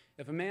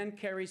 If a man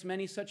carries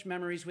many such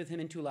memories with him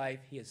into life,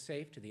 he is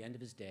safe to the end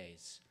of his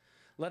days.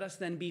 Let us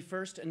then be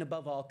first and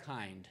above all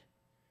kind,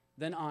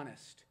 then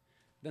honest,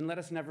 then let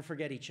us never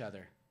forget each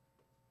other.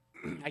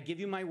 I give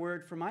you my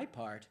word for my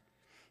part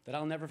that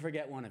I'll never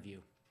forget one of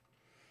you.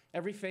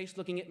 Every face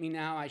looking at me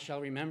now I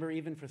shall remember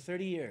even for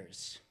 30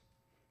 years.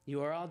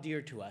 You are all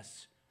dear to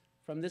us.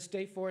 From this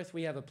day forth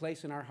we have a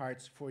place in our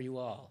hearts for you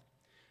all.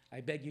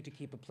 I beg you to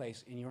keep a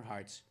place in your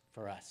hearts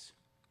for us."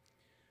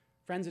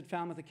 Friends at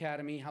Falmouth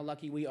Academy, how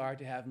lucky we are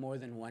to have more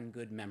than one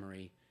good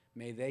memory.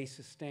 May they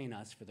sustain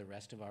us for the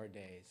rest of our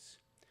days.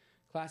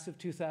 Class of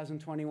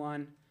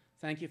 2021,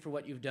 thank you for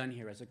what you've done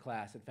here as a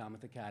class at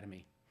Falmouth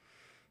Academy.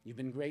 You've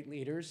been great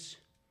leaders,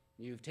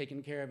 you've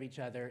taken care of each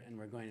other, and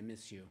we're going to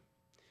miss you.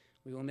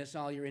 We will miss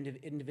all your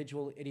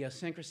individual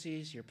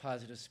idiosyncrasies, your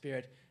positive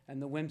spirit,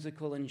 and the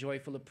whimsical and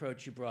joyful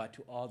approach you brought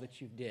to all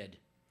that you did.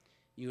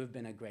 You have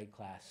been a great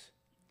class.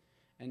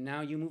 And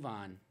now you move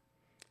on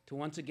to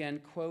once again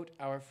quote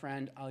our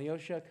friend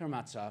Alyosha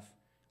Karamazov,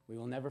 "We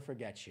will never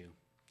forget you."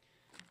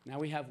 Now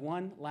we have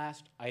one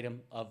last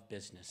item of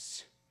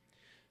business.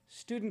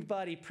 Student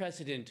Body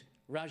President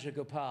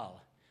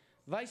Rajagopal,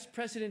 Vice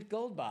President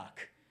Goldbach,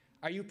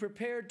 are you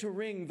prepared to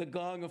ring the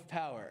gong of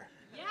power?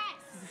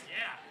 Yes!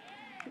 Yeah.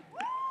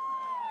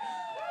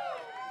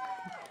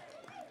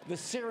 The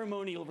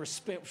ceremonial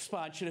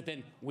response should have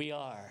been, "We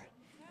are."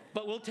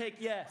 But we'll take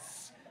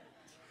yes.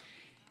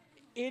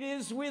 It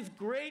is with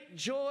great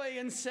joy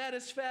and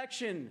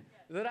satisfaction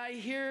that I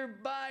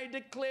hereby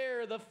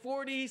declare the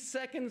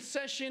 42nd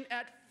session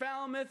at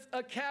Falmouth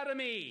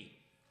Academy.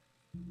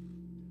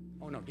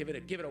 Oh no, give it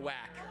a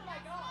whack.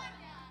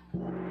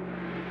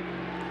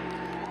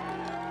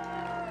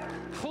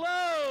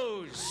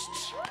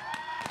 Closed.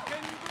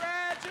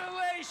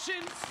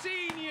 Congratulations,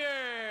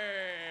 seniors.